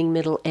beginning,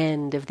 middle,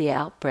 end of the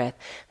out-breath.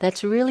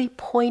 That's really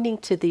pointing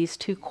to these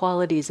two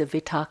qualities of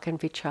vitakka and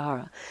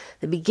vichara.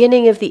 The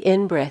beginning of the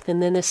in-breath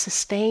and then a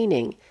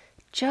sustaining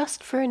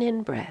just for an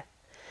in-breath.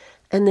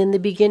 And then the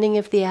beginning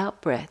of the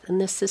out-breath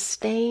and the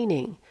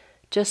sustaining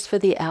just for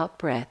the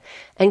out-breath.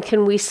 And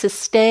can we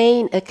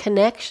sustain a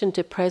connection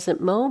to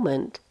present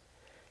moment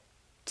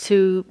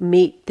to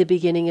meet the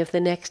beginning of the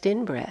next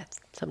in-breath?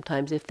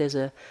 Sometimes if there's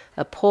a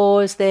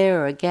pause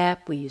there or a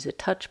gap, we use a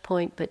touch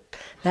point, but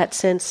that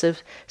sense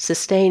of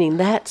sustaining,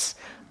 that's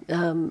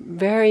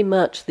very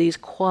much these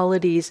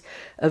qualities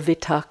of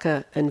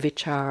vitakka and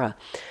vichara.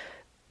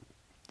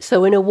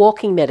 So in a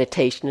walking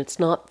meditation, it's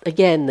not,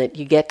 again, that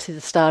you get to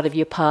the start of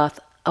your path,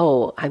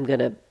 oh, I'm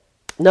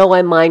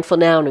mindful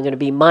now and I'm going to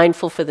be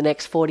mindful for the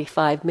next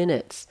 45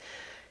 minutes.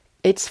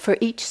 It's for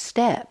each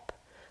step.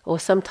 Or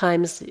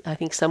sometimes, I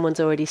think someone's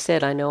already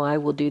said, I know I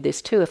will do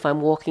this too, if I'm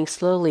walking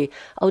slowly,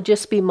 I'll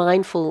just be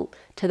mindful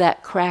to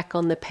that crack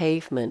on the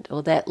pavement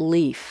or that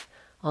leaf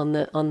on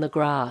the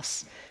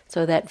grass.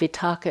 So that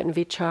vitakka and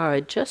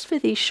vichara, just for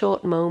these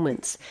short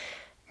moments,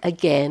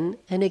 again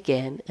and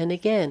again and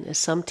again. As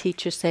some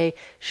teachers say,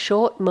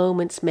 short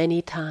moments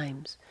many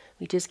times.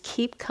 We just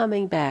keep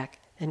coming back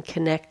and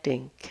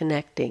connecting,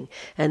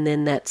 and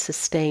then that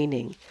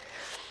sustaining.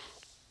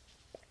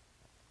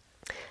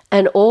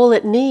 And all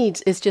it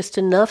needs is just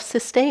enough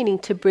sustaining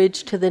to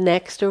bridge to the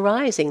next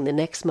arising, the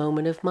next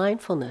moment of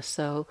mindfulness.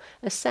 So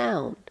a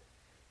sound.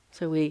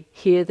 So we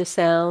hear the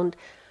sound,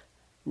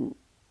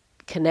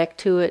 connect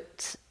to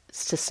it,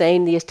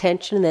 sustain the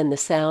attention, and then the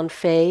sound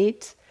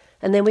fades.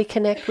 And then we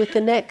connect with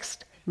the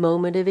next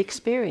moment of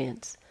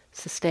experience.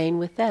 Sustain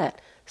with that,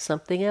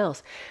 something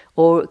else.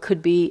 Or it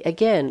could be,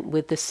 again,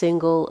 with the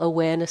single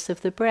awareness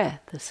of the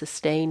breath, the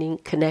sustaining,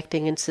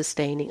 connecting and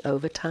sustaining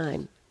over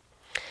time.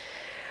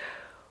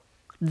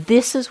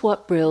 This is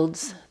what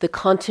builds the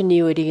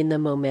continuity and the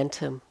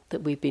momentum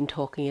that we've been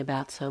talking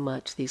about so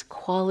much, these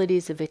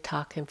qualities of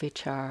vitakka and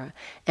vichara,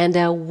 and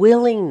our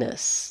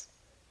willingness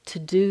to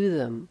do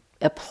them,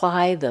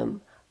 apply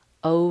them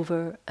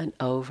over and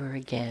over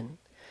again.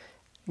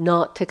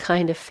 Not to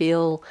kind of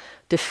feel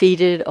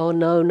defeated, oh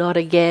no, not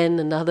again,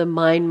 another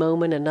mind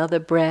moment, another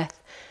breath,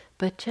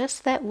 but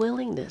just that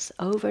willingness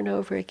over and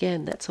over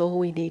again. That's all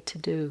we need to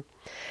do.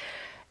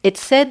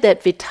 It's said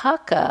that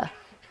vitakka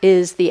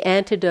is the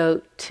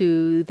antidote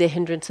to the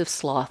hindrance of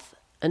sloth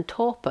and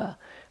torpor,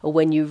 or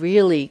when you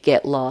really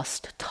get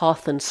lost,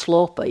 toth and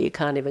slorper, you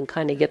can't even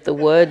kind of get the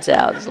words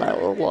out. It's like,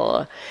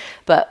 oh.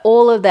 But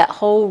all of that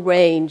whole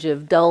range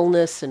of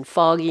dullness and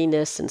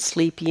fogginess and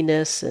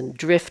sleepiness and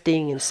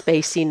drifting and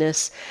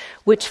spaciness,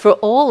 which for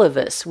all of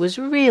us was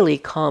really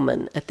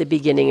common at the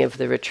beginning of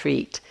the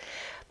retreat.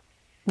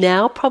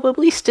 Now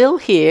probably still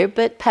here,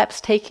 but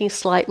perhaps taking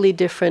slightly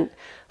different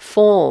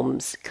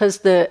forms, because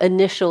the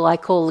initial, I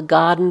call the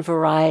garden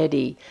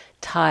variety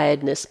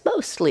tiredness,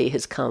 mostly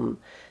has come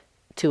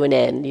to an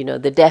end.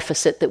 The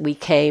deficit that we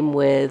came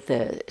with,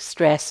 the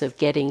stress of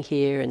getting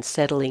here and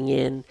settling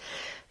in.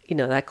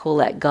 I call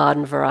that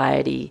garden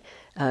variety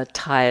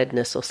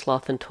tiredness or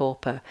sloth and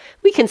torpor.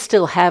 We can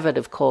still have it,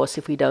 of course,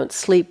 if we don't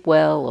sleep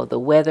well or the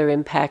weather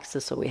impacts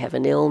us or we have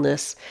an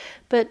illness.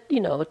 But,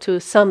 to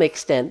some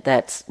extent,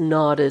 that's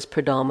not as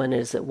predominant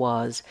as it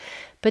was.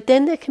 But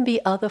then there can be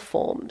other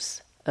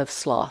forms of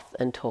sloth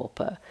and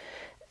torpor.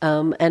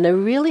 And a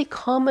really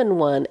common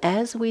one,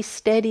 as we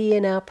steady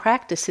in our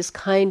practice, this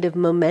kind of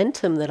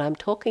momentum that I'm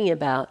talking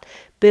about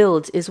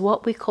builds, is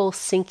what we call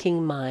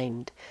sinking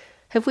mind.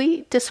 Have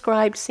we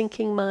described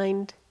sinking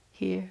mind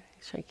here?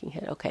 Shaking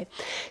head. Okay.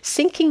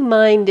 Sinking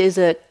mind is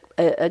a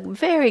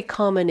very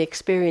common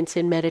experience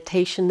in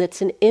meditation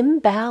that's an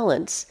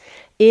imbalance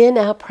in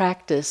our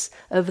practice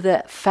of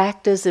the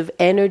factors of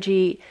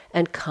energy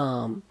and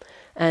calm.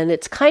 And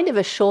it's kind of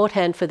a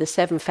shorthand for the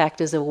 7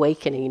 factors of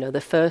awakening.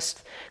 The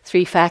first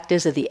 3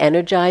 factors are the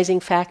energizing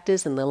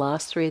factors and the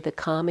last 3 are the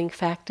calming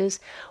factors.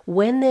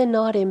 When they're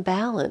not in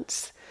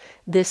balance,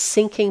 this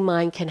sinking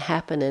mind can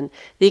happen. And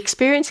the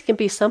experience can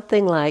be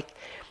something like,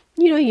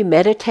 you're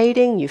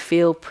meditating, you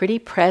feel pretty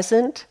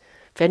present.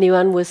 If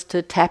anyone was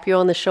to tap you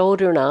on the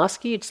shoulder and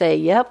ask you, you'd say,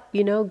 yep,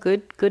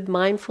 good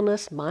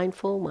mindfulness,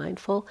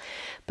 mindful.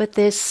 But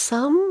there's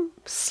some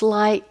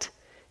slight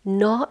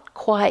not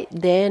quite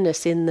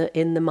there-ness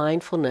in the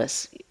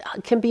mindfulness.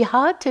 It can be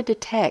hard to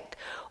detect,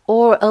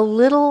 or a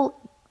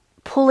little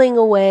pulling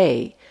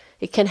away.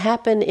 It can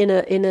happen in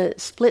a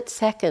split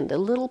second, a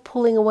little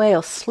pulling away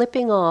or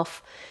slipping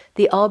off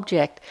the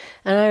object.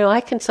 And I know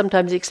I can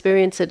sometimes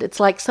experience it.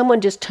 It's like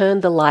someone just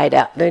turned the light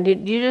out. And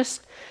you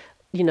just,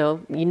 you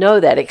know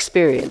that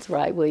experience,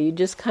 right? Where you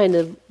just kind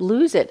of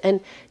lose it. And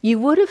you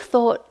would have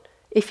thought,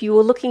 if you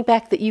were looking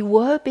back, that you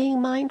were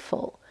being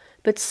mindful.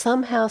 But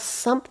somehow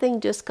something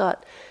just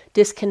got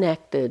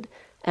disconnected.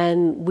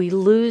 And we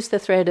lose the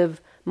thread of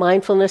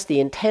mindfulness, the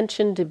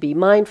intention to be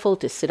mindful,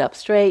 to sit up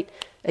straight.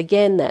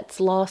 Again, that's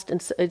lost.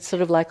 And so it's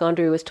sort of like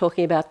Andre was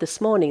talking about this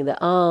morning, the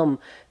arm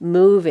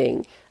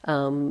moving.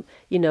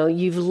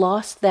 You've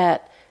lost the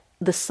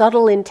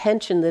subtle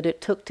intention that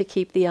it took to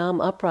keep the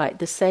arm upright.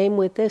 The same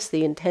with this,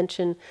 the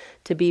intention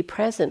to be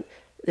present.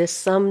 There's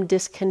some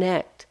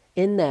disconnect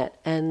in that,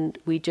 and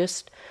we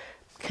just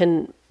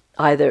can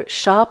either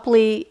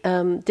sharply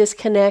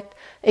disconnect.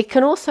 It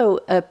can also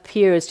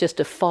appear as just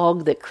a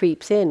fog that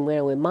creeps in,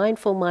 where we're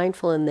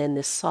mindful, and then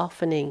this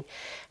softening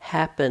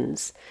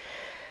happens.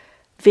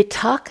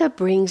 Vitaka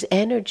brings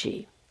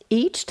energy.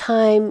 Each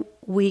time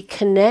we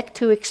connect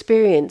to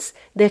experience,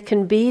 there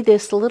can be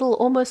this little,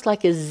 almost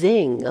like a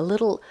zing, a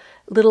little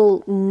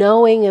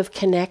knowing of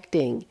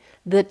connecting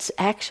that's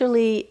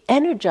actually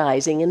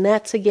energizing, and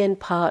that's again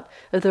part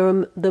of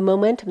the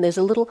momentum. There's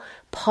a little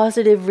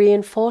positive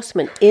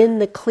reinforcement in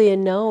the clear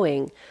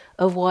knowing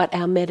of what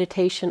our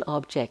meditation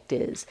object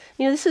is.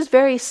 This is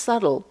very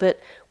subtle,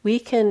 but we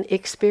can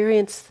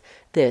experience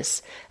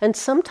this. And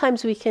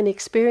sometimes we can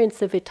experience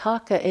the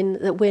vitaka in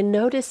that we're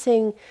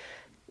noticing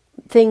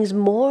things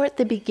more at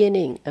the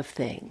beginning of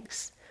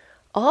things.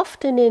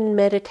 Often in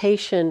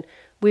meditation,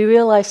 we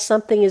realize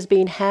something has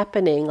been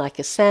happening, like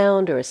a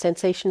sound or a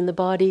sensation in the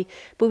body,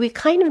 but we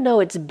kind of know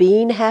it's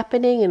been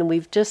happening and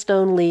we've just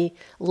only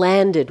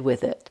landed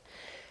with it.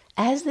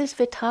 As this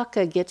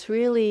vitaka gets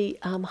really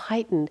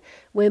heightened,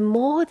 we're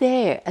more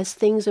there as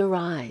things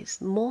arise,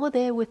 more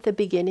there with the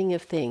beginning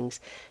of things,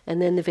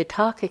 and then the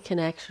vitaka can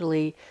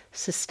actually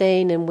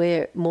sustain, and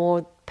we're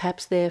more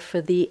perhaps there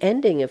for the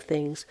ending of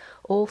things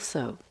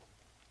also.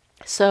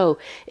 So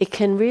it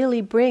can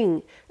really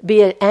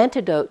be an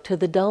antidote to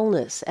the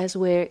dullness as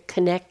we're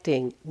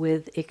connecting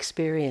with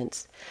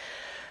experience.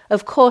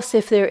 Of course,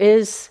 if there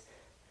is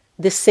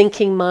this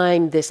sinking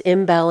mind, this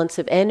imbalance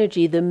of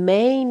energy, the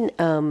main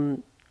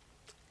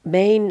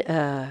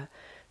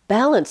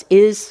balance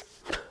is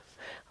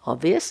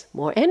obvious,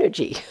 more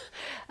energy.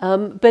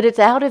 But it's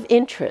out of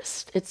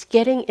interest. It's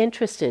getting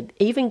interested,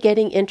 even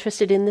getting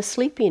interested in the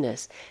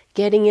sleepiness,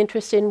 getting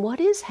interested in what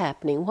is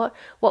happening,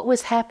 what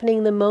was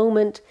happening the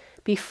moment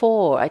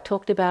before. I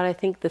talked about, I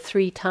think, the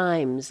 3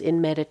 times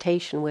in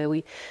meditation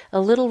where a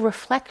little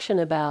reflection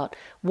about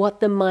what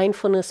the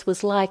mindfulness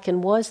was like,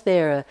 and was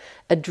there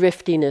a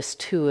driftiness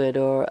to it,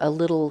 or a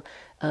little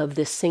of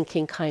this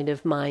sinking kind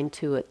of mind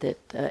to it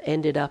that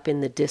ended up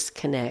in the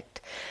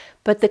disconnect.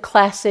 But the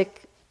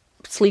classic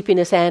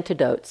sleepiness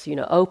antidotes,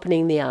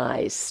 opening the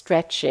eyes,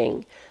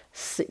 stretching,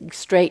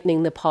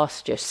 straightening the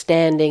posture,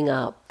 standing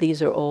up,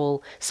 these are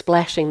all,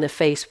 splashing the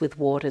face with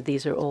water,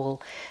 these are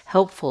all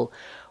helpful.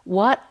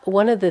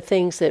 One of the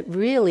things that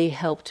really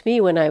helped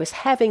me when I was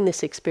having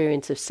this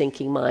experience of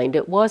sinking mind,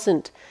 it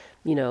wasn't,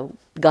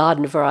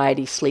 garden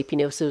variety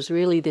sleepiness, it was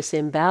really this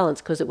imbalance,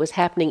 because it was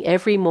happening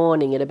every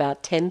morning at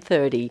about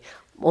 10:30,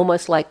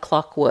 almost like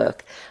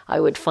clockwork.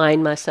 I would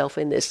find myself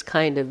in this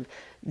kind of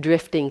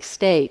drifting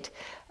state.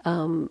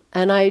 And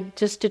I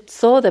just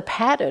saw the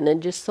pattern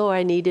and just saw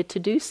I needed to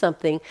do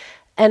something.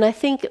 And I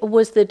think it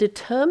was the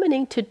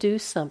determining to do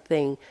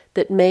something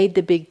that made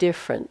the big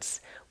difference.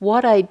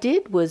 What I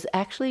did was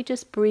actually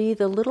just breathe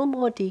a little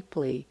more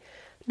deeply,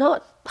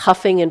 not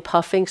huffing and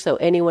puffing so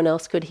anyone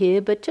else could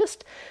hear, but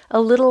just a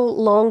little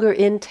longer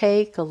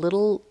intake, a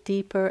little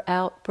deeper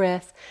out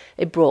breath.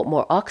 It brought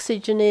more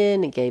oxygen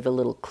in, it gave a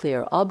little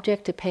clearer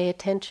object to pay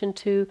attention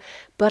to,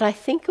 but I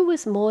think it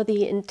was more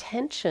the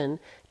intention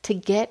to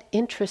get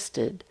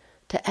interested,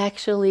 to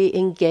actually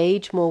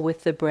engage more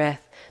with the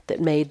breath that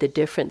made the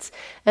difference.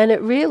 And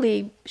it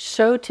really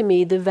showed to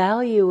me the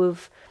value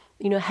of,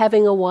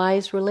 having a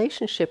wise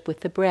relationship with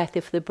the breath.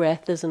 If the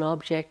breath is an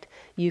object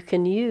you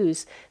can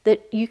use,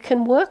 that you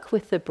can work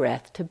with the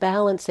breath to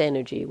balance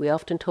energy. We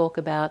often talk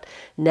about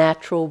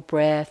natural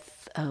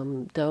breath.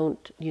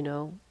 Don't,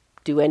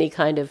 do any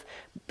kind of,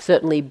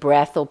 certainly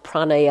breath or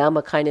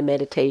pranayama kind of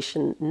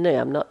meditation.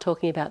 No, I'm not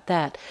talking about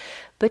that.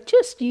 But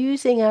just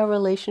using our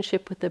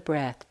relationship with the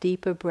breath,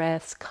 deeper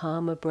breaths,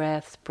 calmer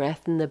breaths,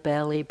 breath in the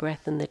belly,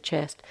 breath in the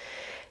chest,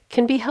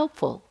 can be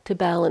helpful to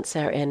balance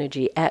our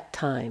energy at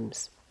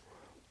times.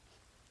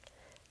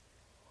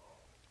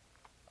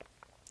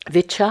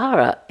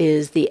 Vichara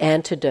is the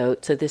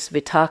antidote. So this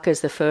vitaka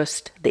is the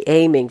first, the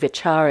aiming,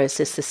 vichara is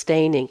the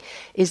sustaining,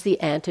 is the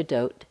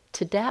antidote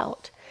to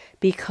doubt.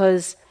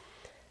 Because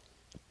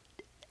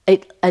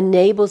it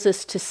enables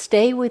us to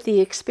stay with the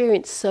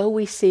experience so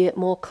we see it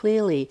more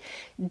clearly.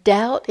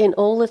 Doubt in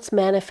all its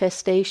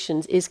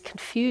manifestations is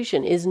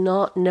confusion, is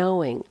not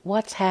knowing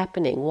what's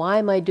happening. Why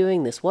am I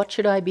doing this? What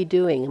should I be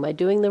doing? Am I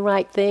doing the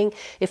right thing?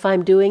 If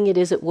I'm doing it,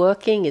 is it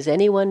working? Is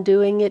anyone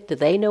doing it? Do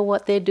they know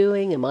what they're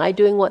doing? Am I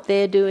doing what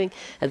they're doing?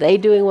 Are they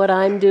doing what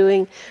I'm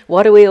doing?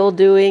 What are we all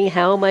doing?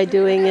 How am I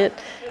doing it?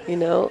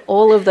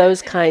 All of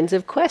those kinds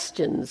of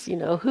questions,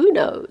 who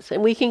knows?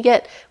 And we can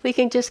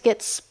just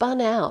get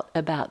spun out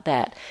about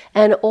that.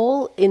 And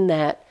all in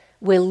that,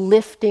 we're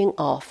lifting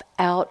off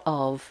out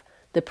of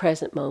the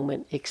present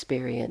moment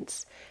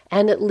experience.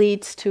 And it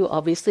leads to,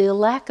 obviously, a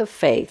lack of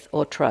faith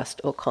or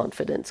trust or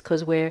confidence,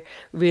 because we're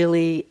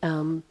really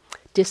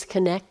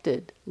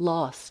disconnected,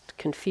 lost,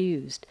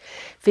 confused.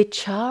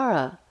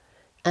 Vichara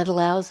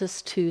allows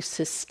us to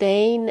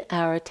sustain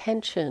our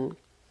attention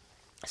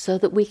so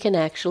that we can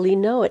actually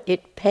know it.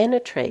 It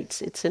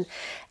penetrates. It's an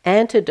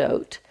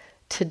antidote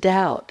to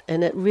doubt,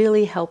 and it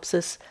really helps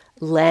us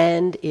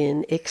land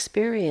in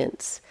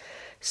experience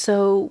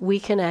so we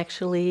can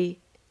actually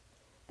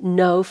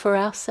know for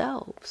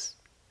ourselves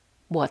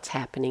what's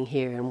happening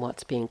here and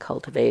what's being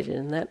cultivated.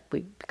 And that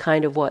we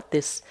kind of what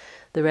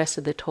the rest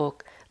of the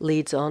talk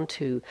leads on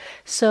to.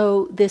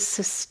 So this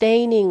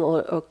sustaining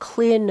or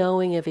clear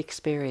knowing of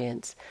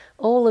experience,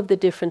 all of the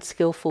different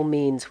skillful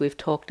means we've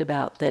talked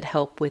about that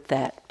help with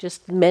that.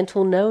 Just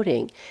mental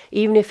noting,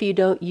 even if you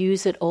don't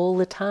use it all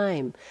the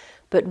time.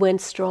 But when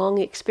strong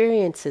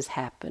experiences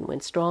happen, when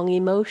strong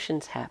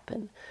emotions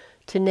happen,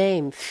 to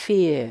name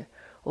fear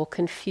or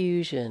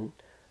confusion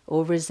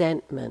or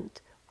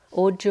resentment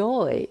or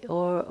joy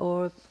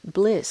or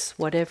bliss,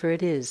 whatever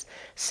it is.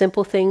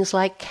 Simple things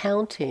like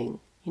counting,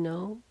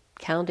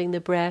 counting the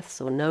breaths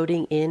or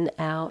noting in,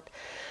 out.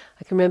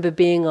 I can remember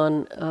being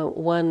on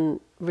one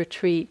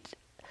retreat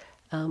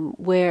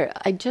where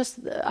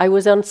I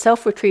was on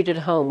self-retreat at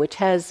home, which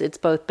has its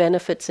both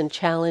benefits and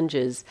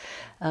challenges.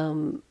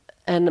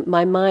 And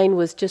my mind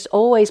was just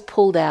always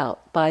pulled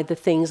out by the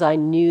things I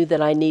knew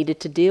that I needed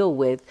to deal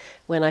with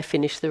when I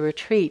finished the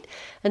retreat.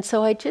 And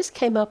so I just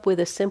came up with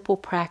a simple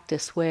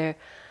practice where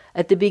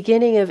at the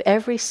beginning of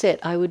every sit,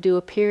 I would do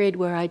a period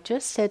where I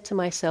just said to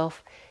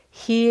myself,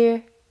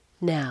 here,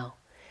 now.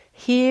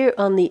 Here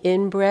on the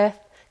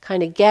in-breath,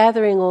 kind of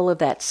gathering all of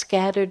that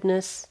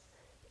scatteredness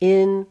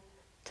in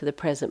to the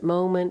present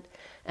moment,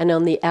 and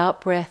on the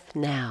out-breath,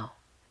 now.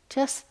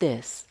 Just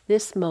this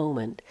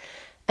moment.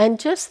 And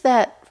just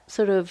that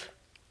sort of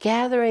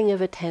gathering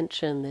of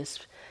attention, this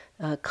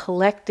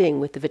collecting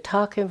with the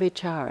vitaka and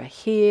vichara,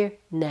 here,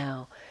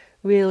 now,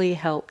 really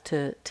helped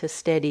to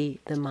steady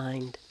the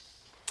mind.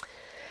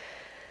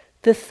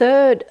 The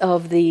third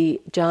of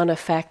the jhana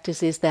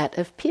factors is that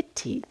of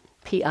piti,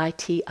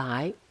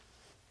 P-I-T-I.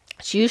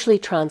 It's usually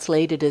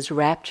translated as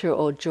rapture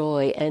or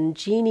joy, and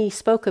Jeannie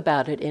spoke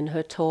about it in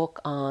her talk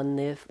on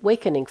the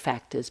awakening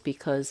factors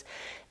because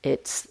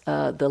it's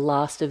the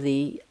last of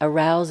the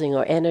arousing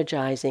or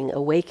energizing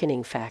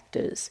awakening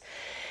factors.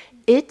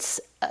 It's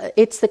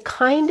the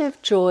kind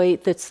of joy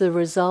that's the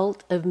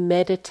result of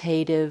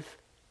meditative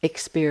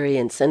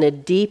experience and a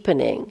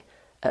deepening,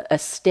 a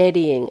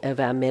steadying of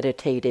our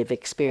meditative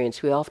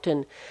experience. We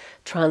often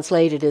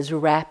translate it as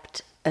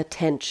rapt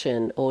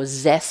attention or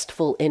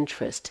zestful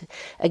interest.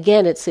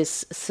 Again, it's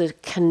this sort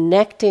of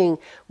connecting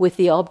with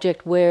the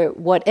object where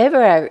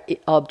whatever our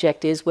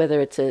object is,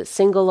 whether it's a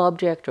single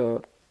object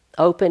or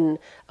open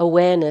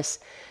awareness,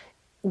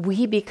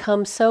 we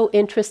become so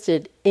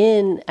interested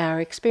in our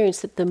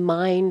experience that the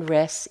mind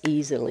rests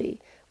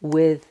easily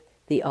with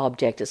the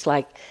object. It's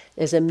like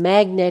there's a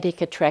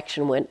magnetic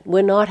attraction when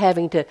we're not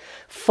having to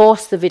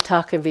force the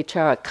vitaka and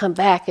vichara, come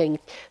back and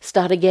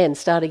start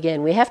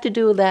again. We have to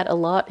do that a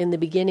lot in the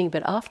beginning,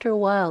 but after a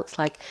while it's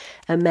like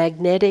a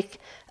magnetic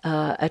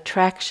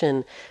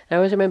attraction. I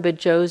always remember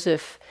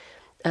Joseph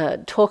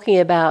talking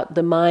about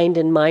the mind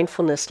and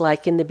mindfulness,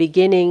 like in the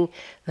beginning,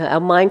 our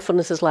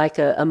mindfulness is like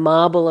a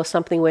marble or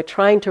something. We're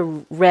trying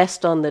to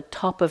rest on the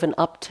top of an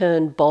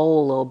upturned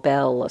bowl or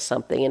bell or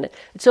something, and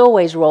it's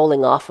always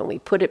rolling off, and we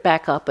put it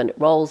back up, and it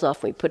rolls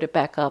off, and we put it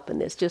back up, and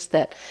there's just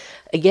that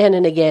again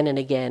and again and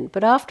again.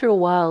 But after a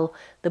while,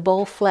 the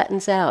bowl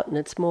flattens out, and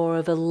it's more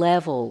of a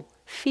level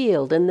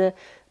field, and the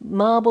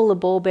marble, the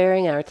ball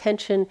bearing, our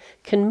attention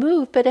can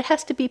move, but it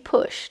has to be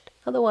pushed.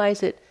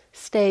 Otherwise, it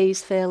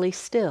stays fairly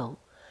still.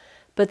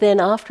 But then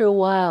after a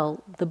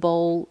while, the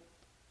bowl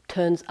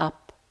turns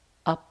up,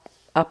 up,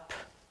 up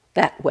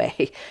that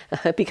way.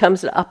 It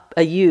becomes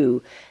a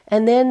U.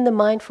 And then the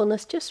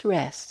mindfulness just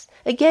rests.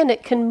 Again,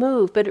 it can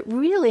move, but it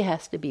really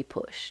has to be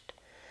pushed.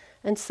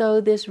 And so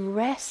this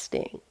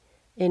resting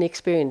in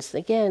experience,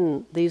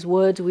 again, these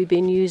words we've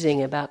been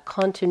using about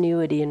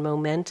continuity and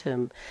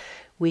momentum,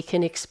 we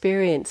can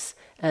experience,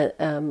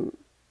 and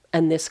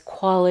this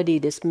quality,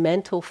 this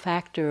mental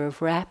factor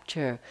of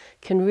rapture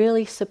can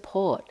really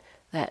support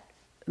that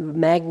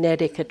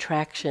magnetic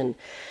attraction.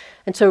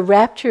 And so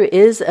rapture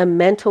is a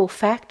mental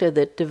factor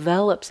that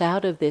develops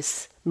out of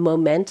this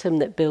momentum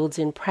that builds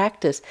in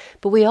practice,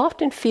 but we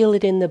often feel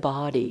it in the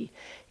body.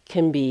 It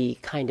can be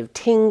kind of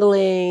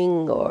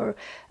tingling or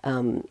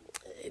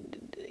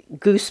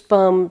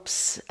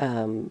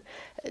goosebumps,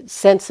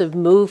 sense of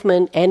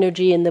movement,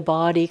 energy in the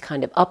body,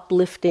 kind of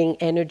uplifting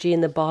energy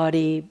in the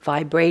body,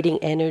 vibrating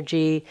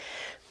energy,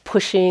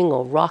 pushing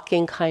or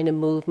rocking kind of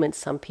movement.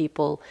 Some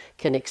people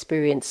can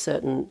experience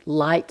certain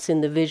lights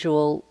in the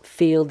visual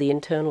field, the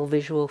internal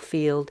visual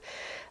field,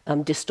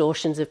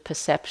 distortions of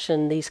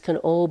perception. These can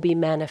all be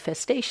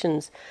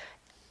manifestations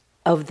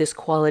of this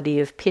quality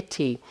of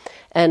piti.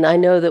 And I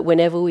know that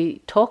whenever we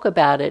talk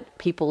about it,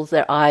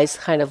 their eyes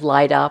kind of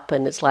light up,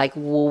 and it's like,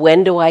 well,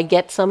 when do I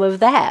get some of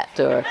that?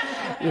 Or,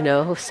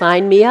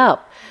 sign me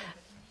up.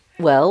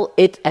 Well,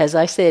 as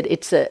I said,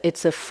 it's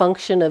a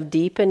function of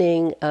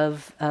deepening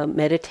of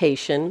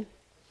meditation,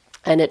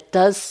 and it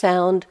does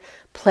sound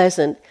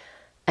pleasant,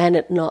 and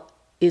it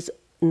is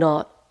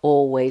not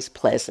always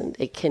pleasant.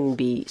 It can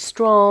be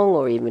strong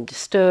or even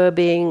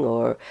disturbing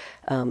or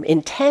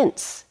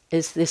intense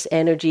as this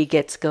energy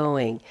gets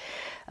going.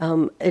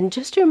 And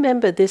just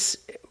remember, this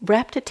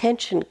rapt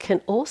attention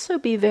can also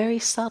be very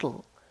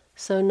subtle.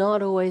 So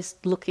not always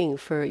looking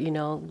for,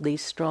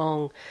 these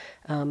strong,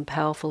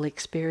 powerful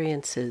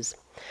experiences.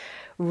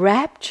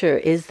 Rapture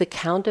is the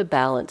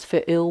counterbalance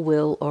for ill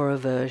will or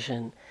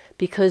aversion,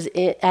 because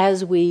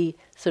as we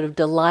sort of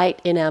delight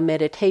in our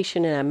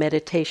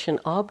meditation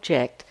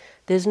object,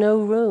 there's no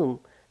room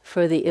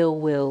for the ill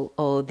will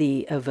or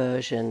the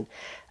aversion.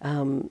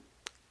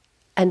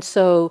 And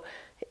so,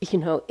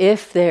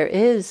 if there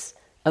is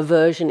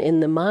aversion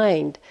in the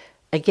mind,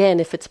 again,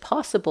 if it's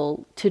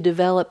possible to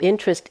develop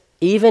interest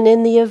even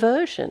in the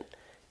aversion,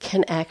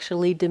 can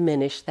actually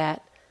diminish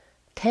that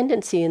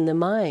tendency in the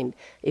mind.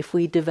 If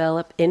we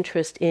develop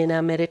interest in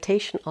our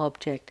meditation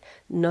object,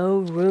 no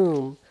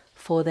room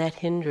for that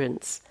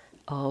hindrance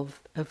of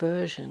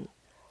aversion.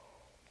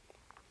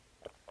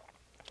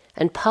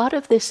 And part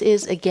of this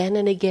is, again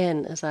and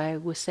again, as I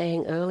was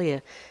saying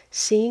earlier,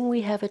 seeing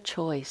we have a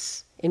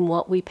choice in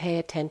what we pay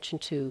attention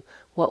to,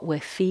 what we're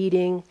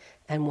feeding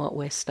and what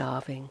we're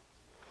starving.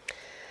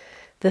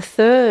 The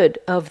third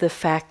of the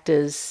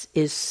factors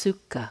is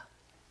sukha.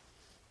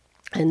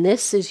 And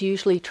this is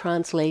usually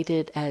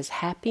translated as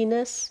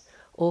happiness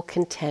or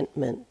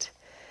contentment.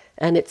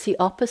 And it's the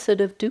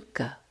opposite of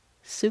dukkha,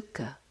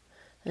 sukha.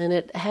 And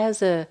it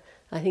has I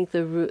think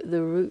the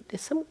root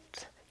is some.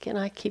 Again,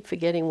 I keep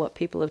forgetting what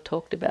people have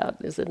talked about.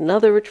 Is it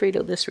another retreat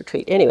or this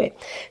retreat? Anyway,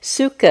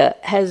 sukha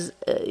has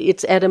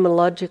its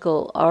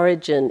etymological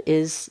origin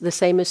is the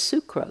same as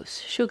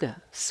sucrose, sugar,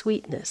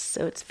 sweetness.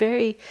 So it's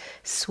very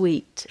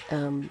sweet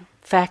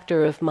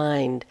factor of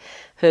mind.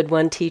 Heard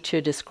one teacher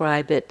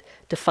define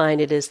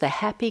it as the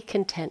happy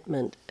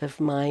contentment of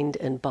mind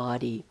and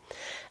body.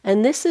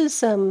 And this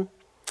is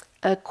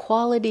a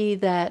quality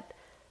that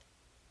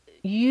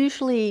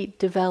usually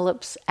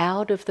develops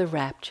out of the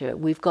rapture.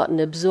 We've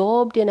gotten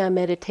absorbed in our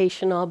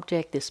meditation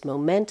object, this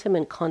momentum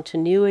and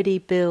continuity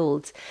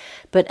builds,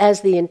 but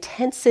as the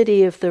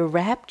intensity of the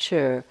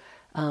rapture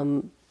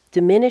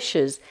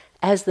diminishes,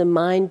 as the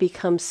mind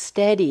becomes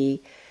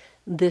steady,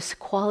 this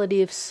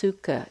quality of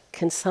sukha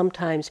can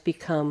sometimes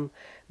become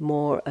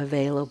more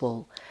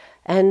available.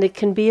 And it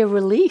can be a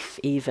relief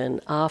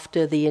even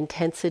after the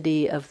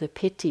intensity of the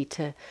piti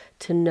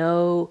to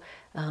know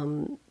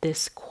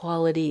this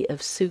quality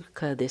of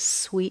sukha, this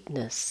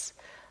sweetness,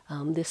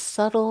 this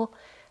subtle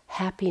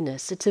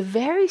happiness. It's a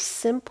very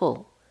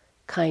simple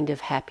kind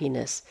of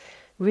happiness,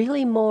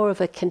 really more of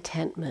a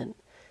contentment.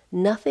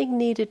 Nothing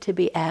needed to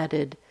be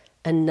added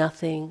and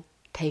nothing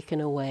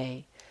taken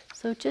away.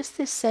 So just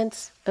this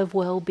sense of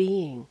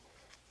well-being,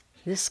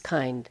 this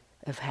kind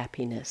of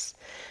happiness.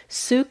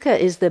 Sukha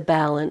is the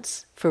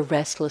balance for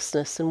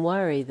restlessness and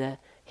worry, the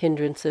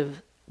hindrance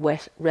of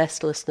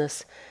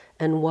restlessness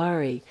and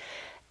worry.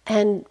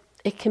 And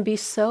it can be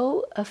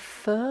so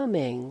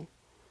affirming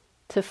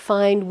to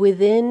find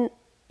within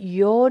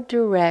your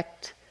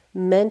direct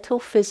mental,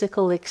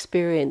 physical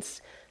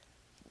experience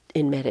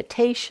in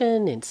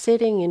meditation, in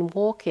sitting, in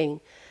walking,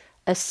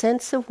 a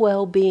sense of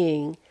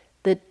well-being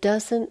that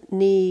doesn't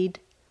need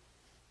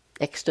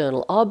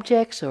external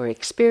objects or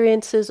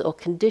experiences or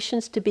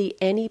conditions to be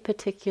any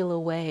particular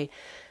way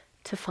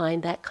to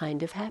find that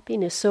kind of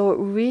happiness. So it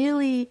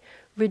really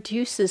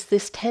reduces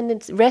this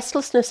tendency.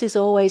 Restlessness is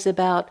always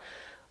about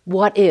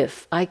what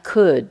if I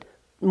could,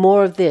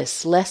 more of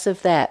this, less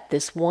of that,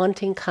 this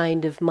wanting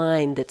kind of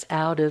mind that's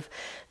out of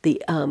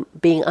the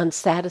being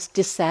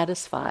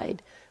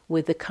dissatisfied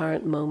with the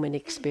current moment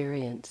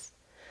experience.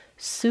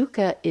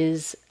 Sukha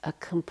is a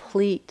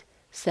complete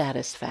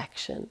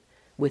satisfaction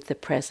with the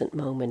present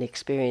moment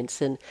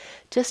experience. And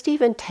just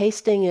even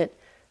tasting it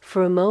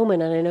for a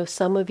moment, and I know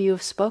some of you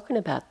have spoken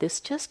about this,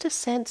 just a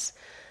sense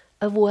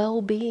of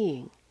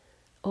well-being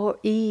or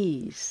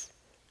ease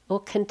or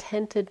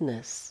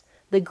contentedness,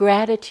 the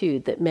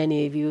gratitude that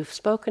many of you have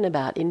spoken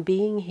about in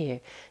being here.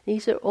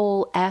 These are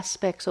all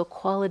aspects or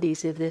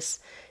qualities of this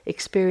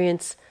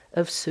experience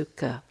of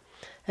sukha.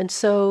 And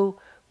so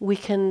we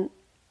can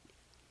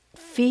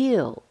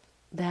feel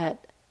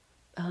that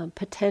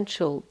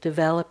potential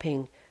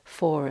developing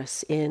for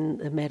us in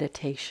the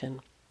meditation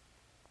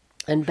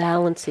and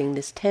balancing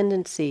this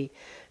tendency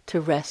to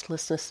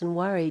restlessness and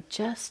worry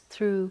just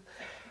through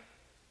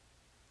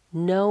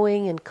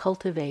knowing and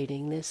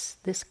cultivating this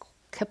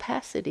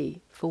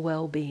capacity for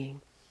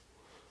well-being.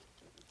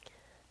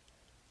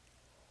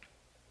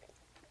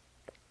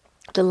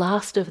 The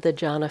last of the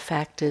jhana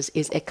factors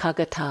is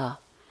ekaggata,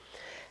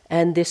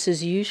 and this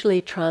is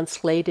usually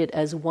translated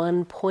as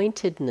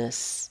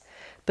one-pointedness.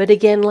 But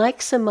again,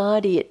 like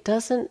samadhi, it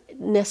doesn't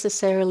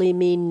necessarily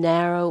mean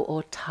narrow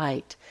or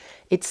tight.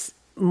 It's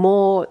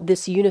more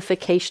this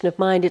unification of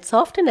mind. It's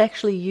often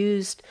actually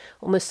used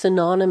almost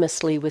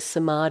synonymously with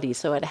samadhi,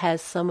 so it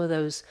has some of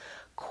those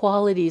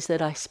qualities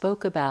that I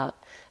spoke about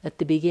at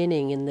the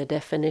beginning in the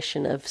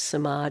definition of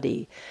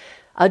samadhi.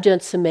 Ajahn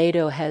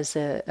Sumedho has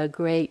a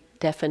great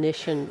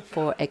definition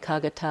for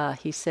ekaggata.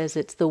 He says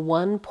it's the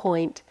one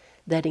point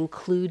that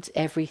includes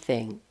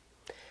everything.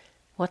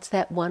 What's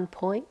that one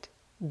point?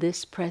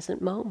 This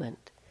present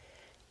moment.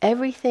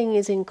 Everything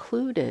is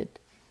included,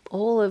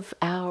 all of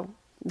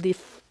the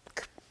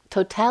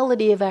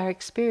totality of our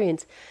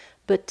experience,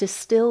 but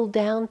distilled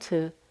down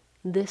to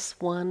this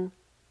one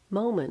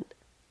moment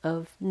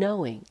of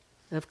knowing,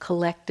 of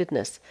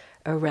collectedness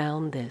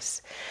around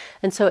this.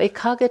 And so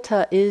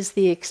ekaggata is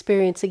the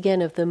experience,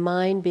 again, of the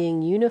mind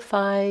being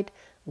unified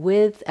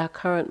with our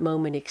current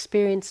moment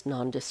experience,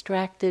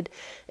 non-distracted.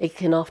 It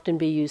can often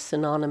be used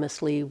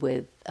synonymously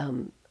with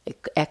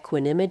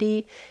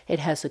equanimity. It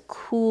has a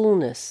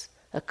coolness,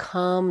 a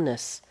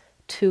calmness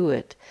to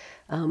it.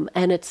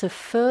 And it's a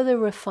further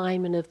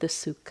refinement of the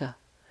sukha.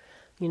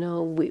 You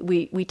know,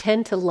 we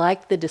tend to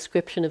like the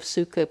description of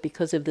sukha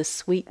because of the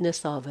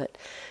sweetness of it.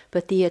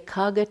 But the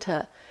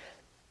ekaggata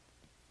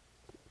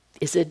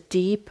is a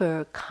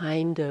deeper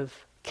kind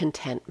of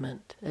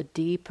contentment, a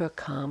deeper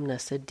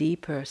calmness, a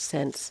deeper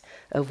sense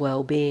of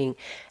well-being.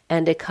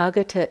 And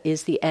ekaggata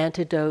is the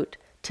antidote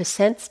to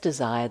sense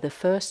desire, the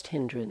first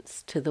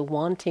hindrance, to the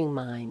wanting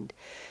mind,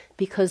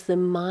 because the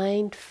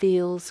mind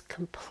feels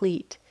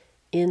complete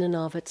in and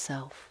of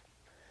itself.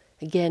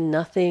 Again,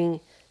 nothing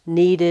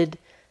needed,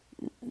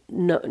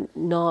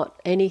 not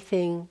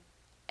anything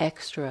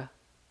extra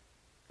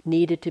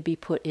needed to be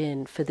put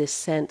in for this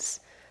sense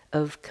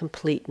of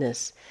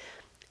completeness.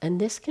 And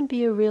this can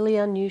be a really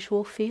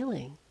unusual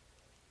feeling,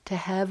 to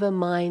have a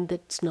mind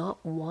that's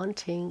not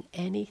wanting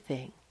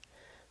anything,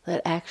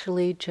 that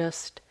actually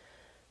just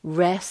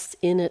rests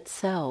in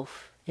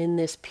itself, in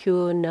this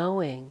pure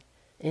knowing,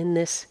 in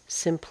this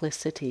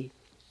simplicity.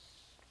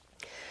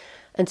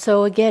 And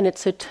so again,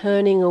 it's a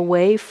turning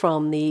away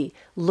from the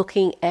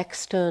looking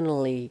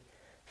externally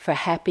for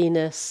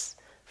happiness,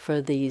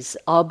 for these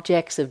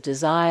objects of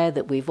desire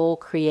that we've all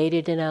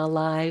created in our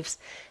lives,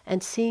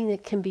 and seeing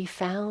it can be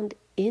found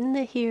in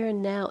the here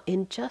and now,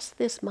 in just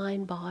this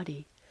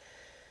mind-body.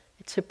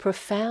 It's a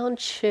profound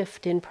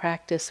shift in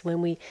practice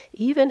when we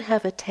even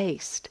have a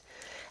taste.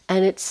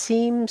 And it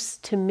seems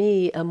to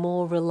me a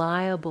more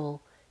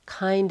reliable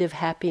kind of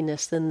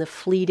happiness than the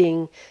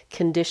fleeting,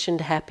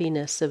 conditioned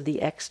happiness of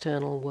the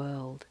external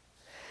world.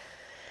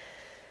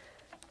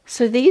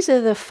 So these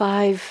are the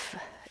 5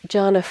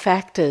 jhana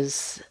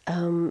factors.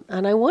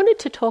 And I wanted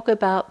to talk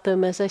about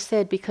them, as I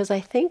said, because I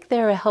think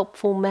they're a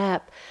helpful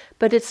map.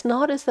 But it's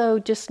not as though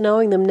just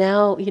knowing them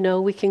now,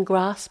 we can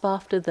grasp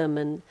after them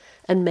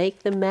and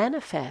make them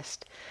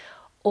manifest.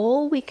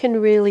 All we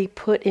can really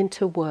put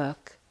into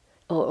work,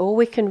 or all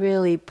we can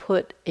really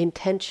put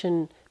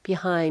intention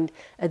behind,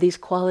 are these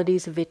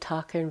qualities of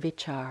vitakka and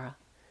vichara,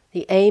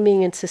 the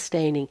aiming and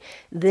sustaining.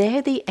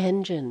 They're the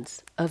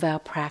engines of our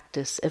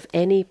practice, of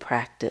any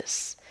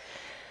practice.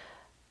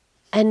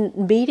 And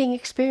meeting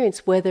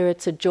experience, whether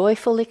it's a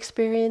joyful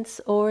experience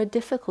or a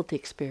difficult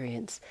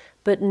experience,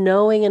 but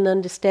knowing and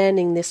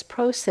understanding this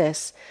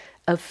process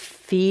of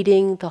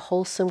feeding the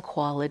wholesome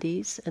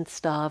qualities and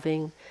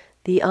starving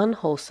the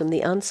unwholesome,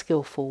 the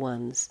unskillful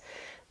ones.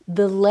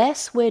 the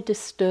less we're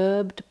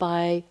disturbed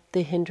by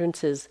the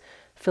hindrances.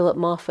 Philip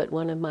Moffat,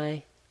 one of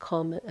my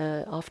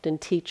often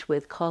teach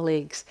with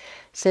colleagues,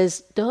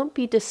 says, don't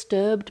be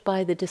disturbed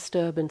by the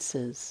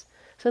disturbances.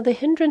 So the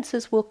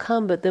hindrances will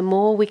come, but the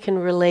more we can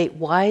relate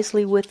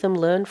wisely with them,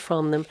 learn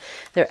from them,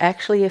 they're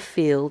actually a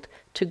field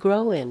to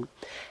grow in.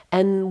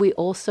 And we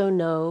also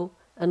know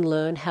and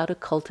learn how to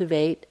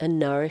cultivate and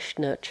nourish,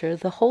 nurture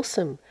the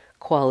wholesome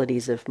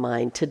qualities of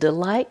mind, to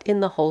delight in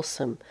the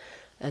wholesome,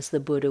 as the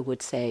Buddha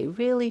would say,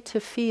 really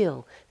to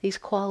feel these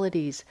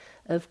qualities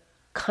of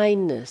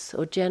kindness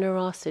or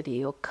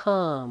generosity or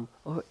calm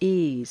or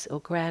ease or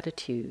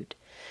gratitude.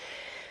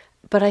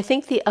 But I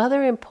think the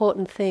other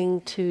important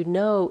thing to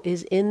know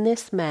is in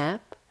this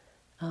map,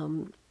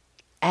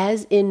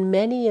 as in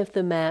many of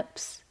the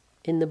maps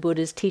in the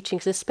Buddha's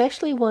teachings,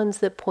 especially ones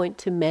that point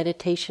to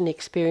meditation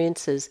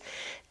experiences,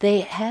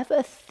 they have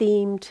a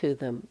theme to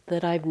them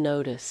that I've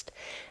noticed.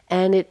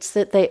 And it's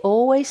that they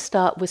always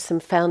start with some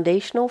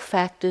foundational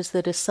factors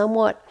that are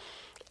somewhat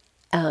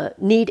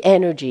need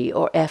energy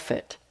or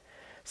effort.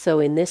 So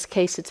in this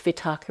case, it's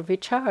vitaka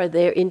vichara.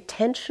 They're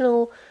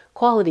intentional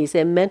qualities,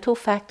 they're mental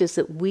factors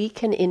that we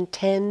can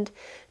intend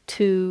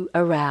to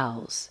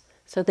arouse.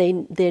 So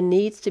there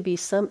needs to be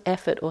some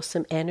effort or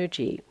some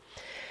energy.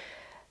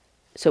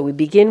 So we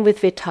begin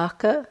with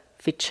vitaka,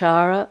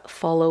 vichara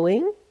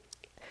following.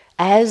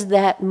 As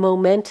that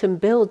momentum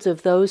builds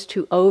of those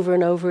two over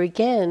and over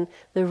again,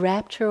 the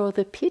rapture or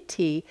the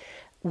piti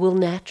will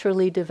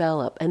naturally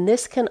develop. And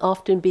this can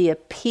often be a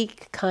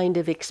peak kind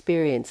of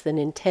experience, an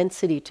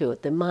intensity to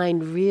it. The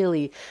mind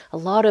really, a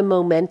lot of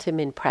momentum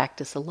in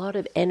practice, a lot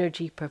of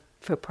energy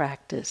for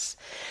practice.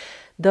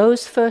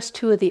 Those first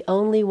two are the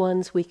only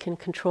ones we can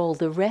control.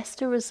 The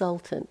rest are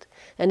resultant.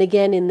 And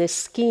again, in this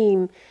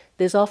scheme,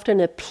 there's often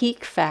a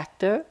peak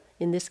factor,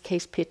 in this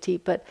case piti,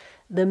 but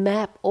the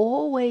map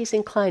always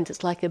inclines,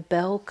 it's like a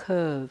bell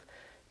curve,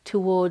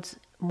 towards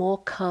more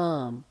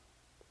calm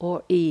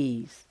or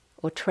ease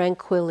or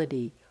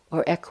tranquility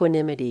or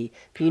equanimity.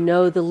 If you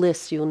know the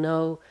list, you'll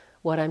know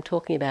what I'm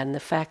talking about. And the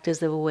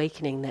factors of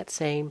awakening, that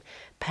same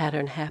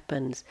pattern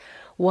happens.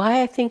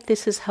 Why I think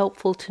this is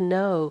helpful to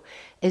know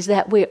is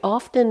that we're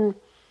often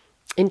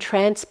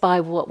entranced by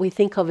what we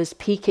think of as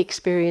peak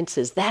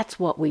experiences. That's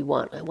what we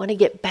want. I want to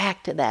get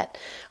back to that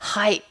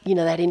height,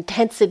 that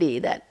intensity,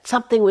 that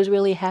something was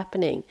really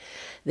happening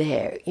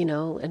there,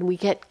 and we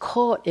get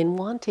caught in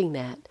wanting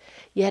that.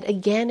 Yet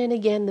again and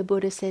again the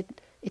Buddha said,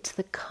 it's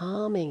the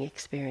calming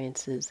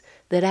experiences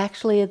that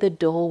actually are the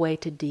doorway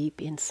to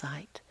deep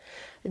insight.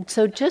 And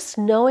so just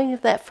knowing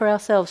that for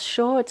ourselves,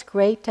 sure, it's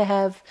great to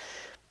have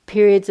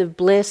periods of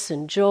bliss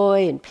and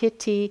joy and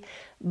piti,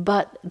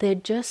 but they're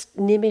just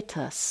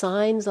nimitta,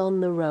 signs on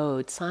the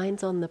road,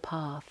 signs on the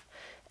path.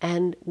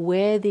 And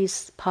where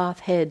this path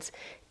heads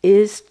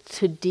is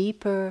to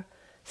deeper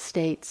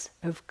states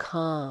of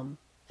calm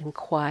and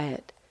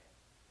quiet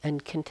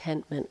and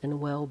contentment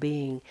and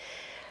well-being.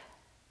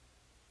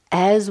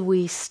 As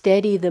we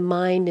steady the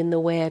mind in the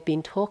way I've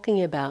been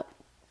talking about,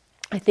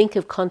 I think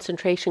of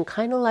concentration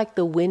kind of like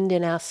the wind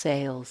in our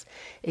sails.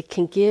 It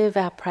can give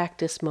our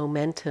practice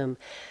momentum,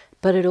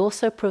 but it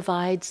also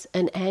provides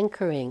an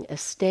anchoring, a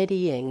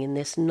steadying in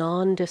this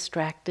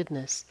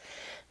non-distractedness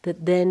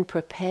that then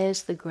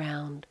prepares the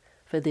ground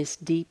for this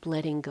deep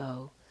letting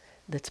go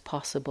that's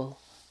possible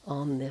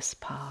on this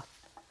path.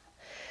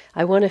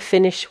 I want to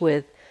finish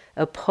with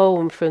a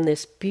poem from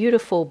this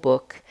beautiful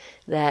book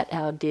that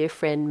our dear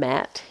friend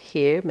Matt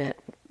here,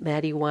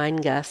 Matty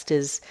Weingast,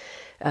 is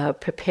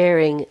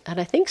preparing, and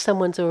I think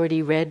someone's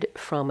already read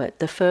from it,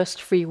 The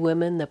First Free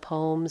Women, the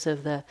poems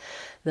of the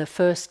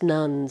first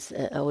nuns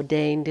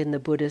ordained in the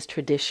Buddha's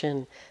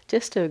tradition.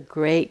 Just a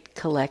great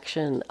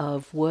collection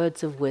of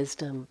words of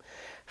wisdom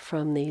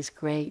from these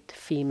great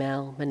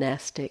female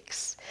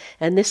monastics.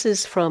 And this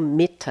is from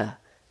Mitta.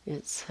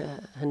 It's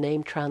her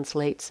name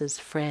translates as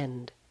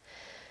friend.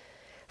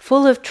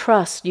 Full of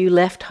trust, you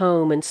left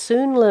home and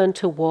soon learned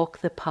to walk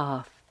the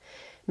path,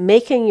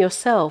 making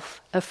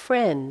yourself a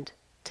friend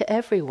to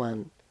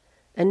everyone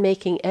and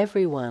making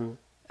everyone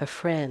a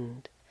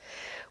friend.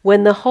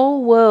 When the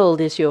whole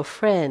world is your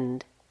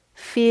friend,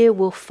 fear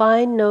will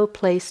find no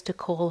place to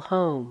call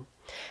home.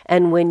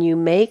 And when you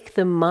make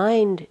the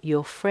mind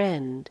your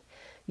friend,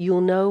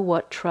 you'll know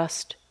what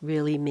trust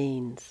really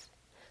means.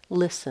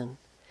 Listen,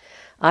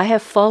 I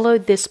have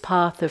followed this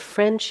path of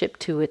friendship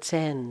to its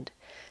end,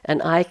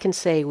 and I can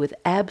say with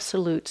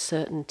absolute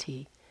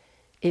certainty,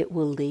 it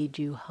will lead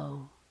you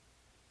home.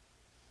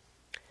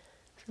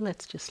 So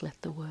let's just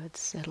let the words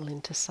settle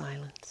into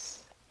silence.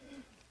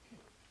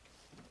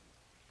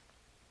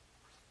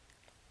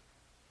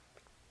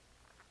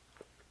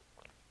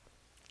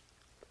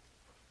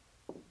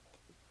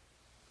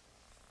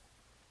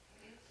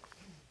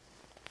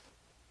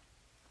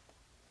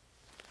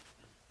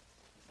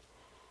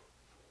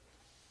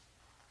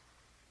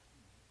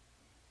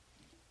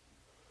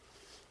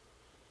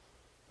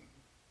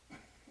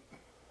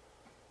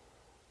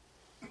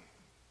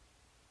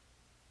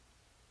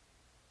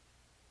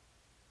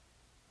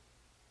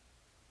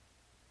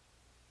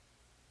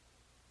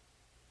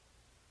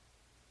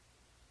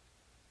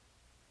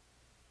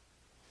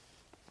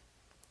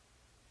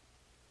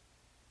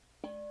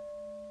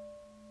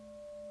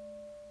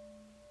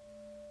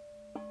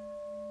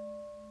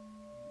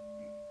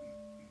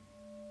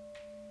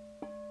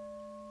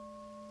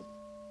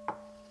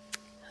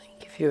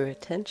 Give your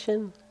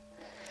attention.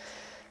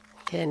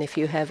 And if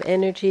you have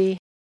energy.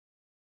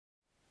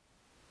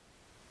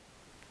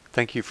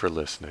 Thank you for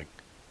listening.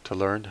 To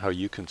learn how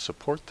you can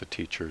support the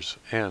teachers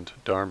and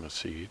Dharma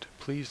Seed,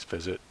 please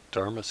visit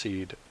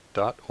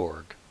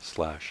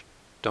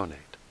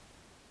dharmaseed.org/donate.